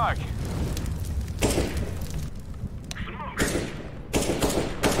 Throwing smoke.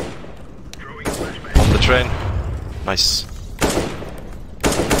 On the train. Nice. Fire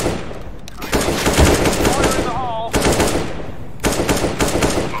in the hole.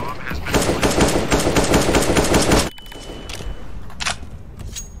 Bomb has been planted.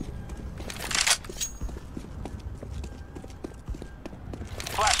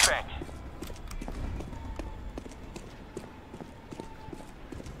 Flashbang.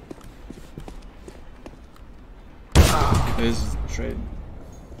 This is trade.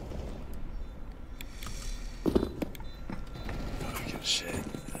 Shit.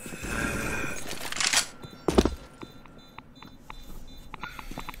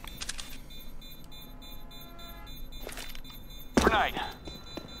 Grenade.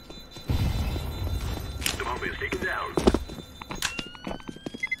 The bomb is taken down.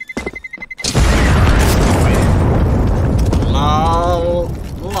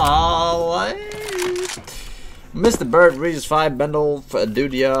 Mr. Bird reaches 5 bundle for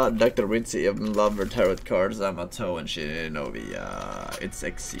Dudia, Dr. Ritzy of Lover Tarot cards, Amato and Shinobi. It's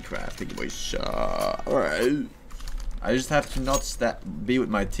sexy crafting boys. Alright. I just have to not be with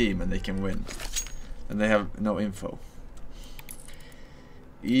my team and they can win. And they have no info.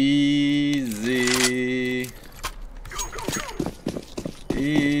 Easy.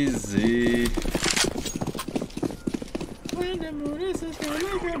 Easy.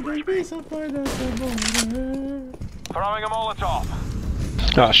 Throwing a Molotov.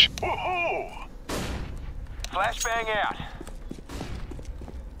 Gosh. Flashbang out.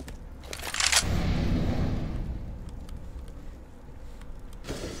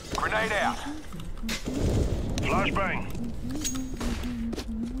 Grenade out. Flashbang.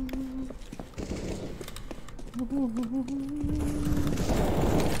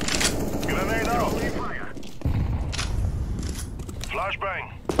 Grenade out. Flashbang.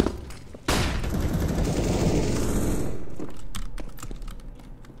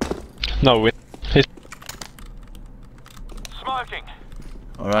 No win. He's Smoking.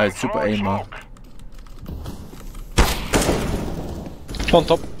 Alright, super aimer. on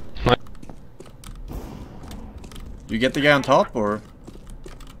top. Nice. You get the guy on top or?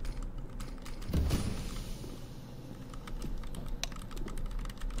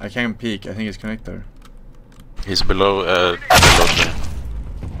 I can't peek, I think it's connector. He's below me.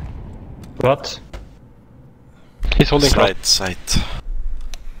 What? He's holding Sight.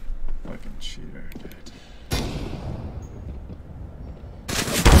 Fucking cheater, dude.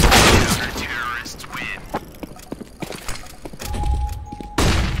 Terrorists win.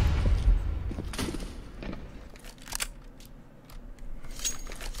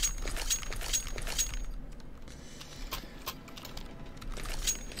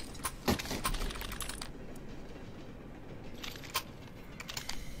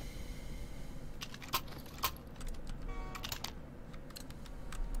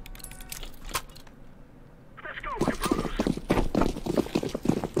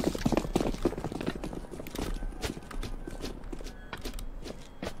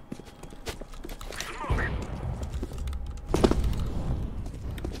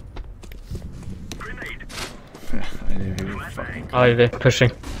 Ivy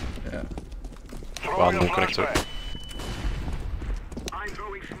pushing. Yeah. One connector.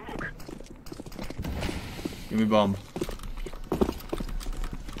 Give me bomb.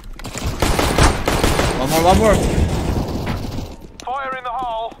 One more. Fire in the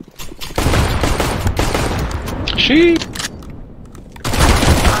hole. Sheep.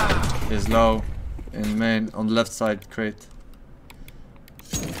 He's low. In main, on the left side crate.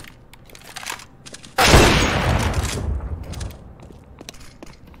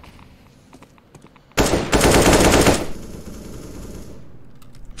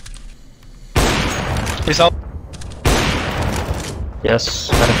 He's out. Yes,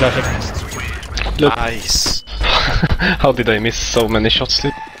 I'm flashing. Look. Nice. How did I miss so many shots,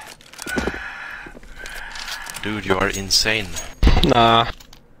 dude? Dude, you are insane. Nah.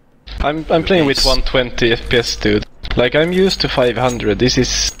 I'm playing with 120 FPS, dude. Like, I'm used to 500. This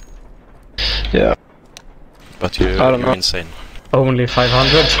is... Yeah. But you're insane. Only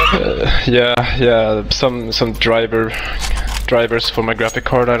 500? Yeah. Some drivers for my graphic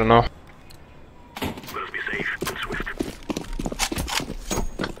card, I don't know.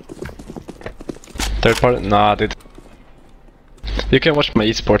 Third party? Nah, dude. You can watch my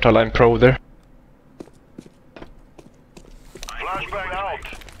eSport, I'm pro there. Flashbang out.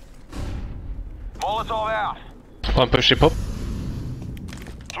 Molotov out. One pushy pop.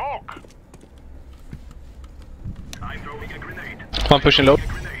 Smoke. I'm throwing a grenade. One pushing low.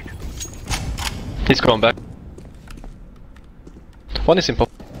 He's going back. One is in pop.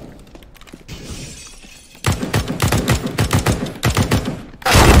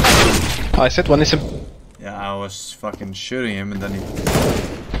 I said one is in. Yeah, I was fucking shooting him and then he...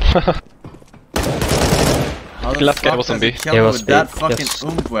 How the Last guy fuck was on does he B. kill He me was with B, that fucking yes.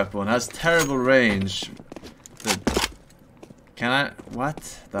 weapon? Has terrible range. Can I...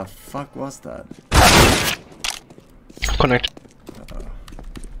 What the fuck was that? Connect.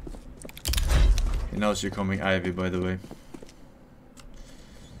 He knows you're coming Ivy, by the way.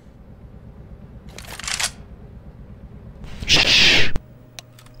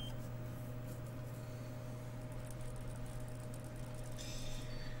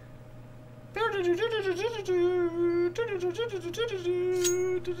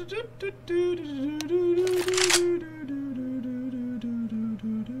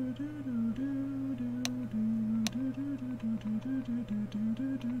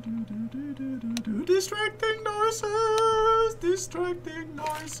 Distracting noises! Distracting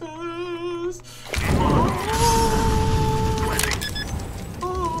noises!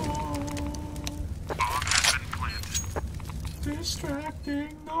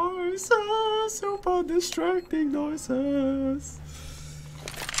 Distracting noises! Super distracting noises!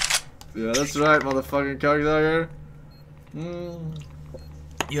 Yeah, that's right, motherfucking cocksucker.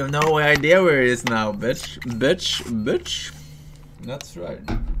 You have no idea where he is now, bitch. Bitch. That's right.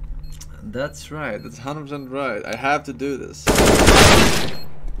 That's right. That's 100% right. I have to do this. Bomb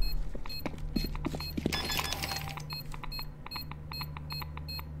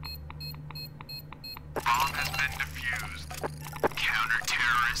has been defused.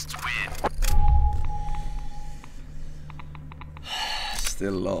 Counter-terrorists win.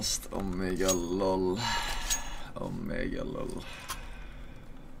 Still lost. Omega lol. Omega lol.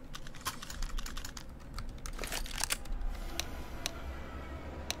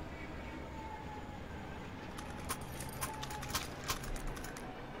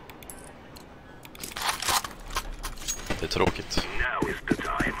 Det är tråkigt. Now is the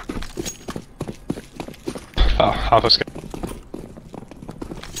time. Han fuskar.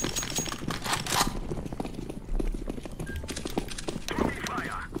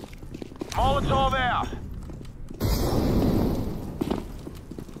 Molotov out.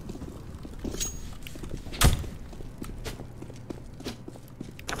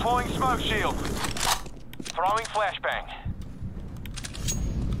 Deploying smoke shield. Throwing flashbang.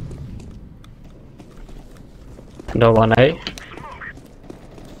 No one A.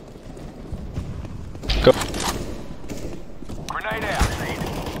 Go. Grenade out.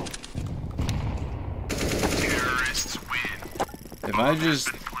 If I just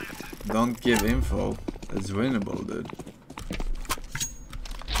don't give info, it's winnable, dude.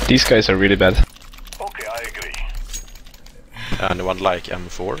 These guys are really bad. Okay, I agree. Anyone like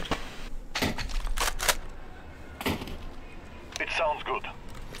M4? It sounds good.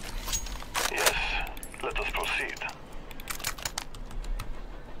 Yes, let us proceed.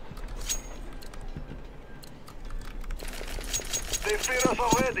 They fear us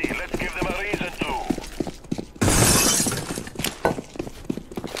already. Let's give them a reason to.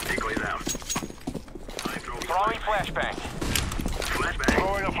 Decoy down. Throwing flashbang. Flashbang.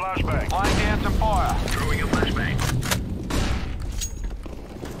 Throwing a flashbang. Line down some fire. Throwing a flashbang.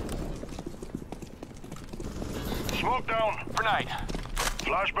 Smoke down. Grenade.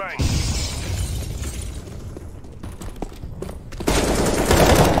 Flashbang.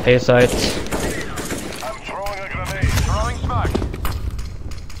 A side. I'm throwing a grenade. Throwing smoke.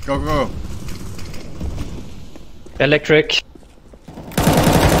 Go, go, go. Electric.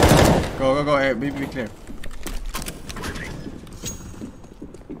 Go, go, go. Hey, be clear.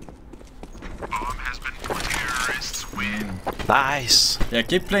 Nice! Yeah,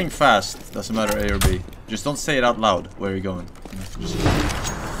 keep playing fast. Doesn't matter A or B. Just don't say it out loud where you're going.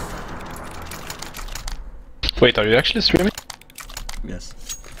 Wait, are you actually streaming? Yes.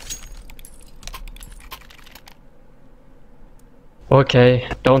 Okay,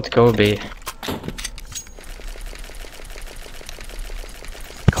 don't go B.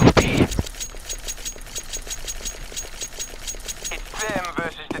 Go B. It's them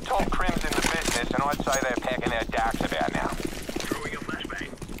versus the top crims in the business, and I'd say they're packing their darks about now. Throwing a flashbang.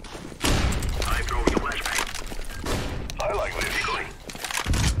 I'm throwing a flashbang. I like this.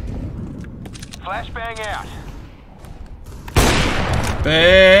 Flashbang out.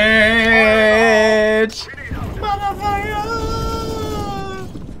 Bitch! Motherfucker!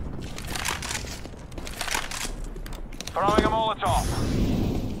 Throwing a Molotov.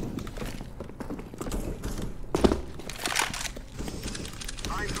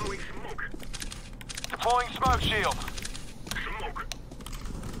 I'm throwing smoke. Deploying smoke shield. Smoke.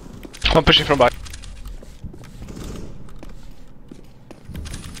 I'm pushing from back.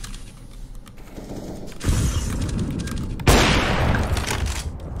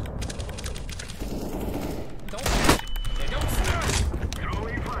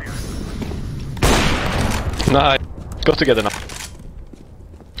 Nah, go together now.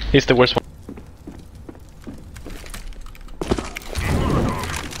 He's the worst one.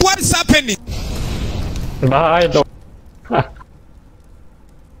 What's happening? Bye.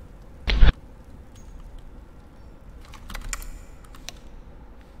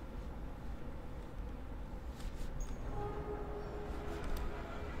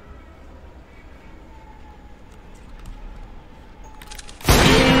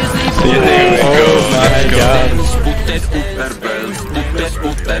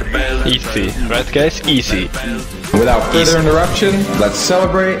 Easy, right guys? Easy. Without further interruption, let's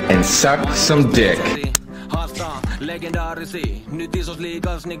celebrate and suck some dick. Legendaarisia. Nyt isos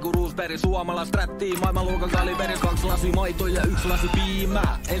liigas niinku Roosberg, suomalais rättii. Maailmanluokan kaliberi, 2 lasi maitoa ja 1 lasi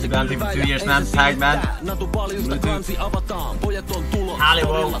piimää. Ensin Natu paljusta kansi avataan. Pojat on tulossa,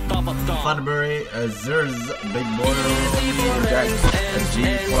 torilla tavataan. Funbury, Zerz, Big Boy, Jack, SG,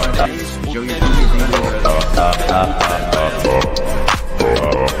 Joey,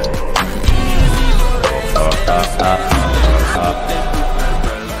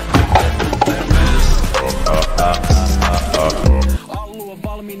 Alue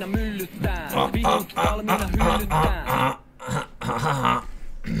valmiina myllyttää. Vitut valmiina hyllyttää.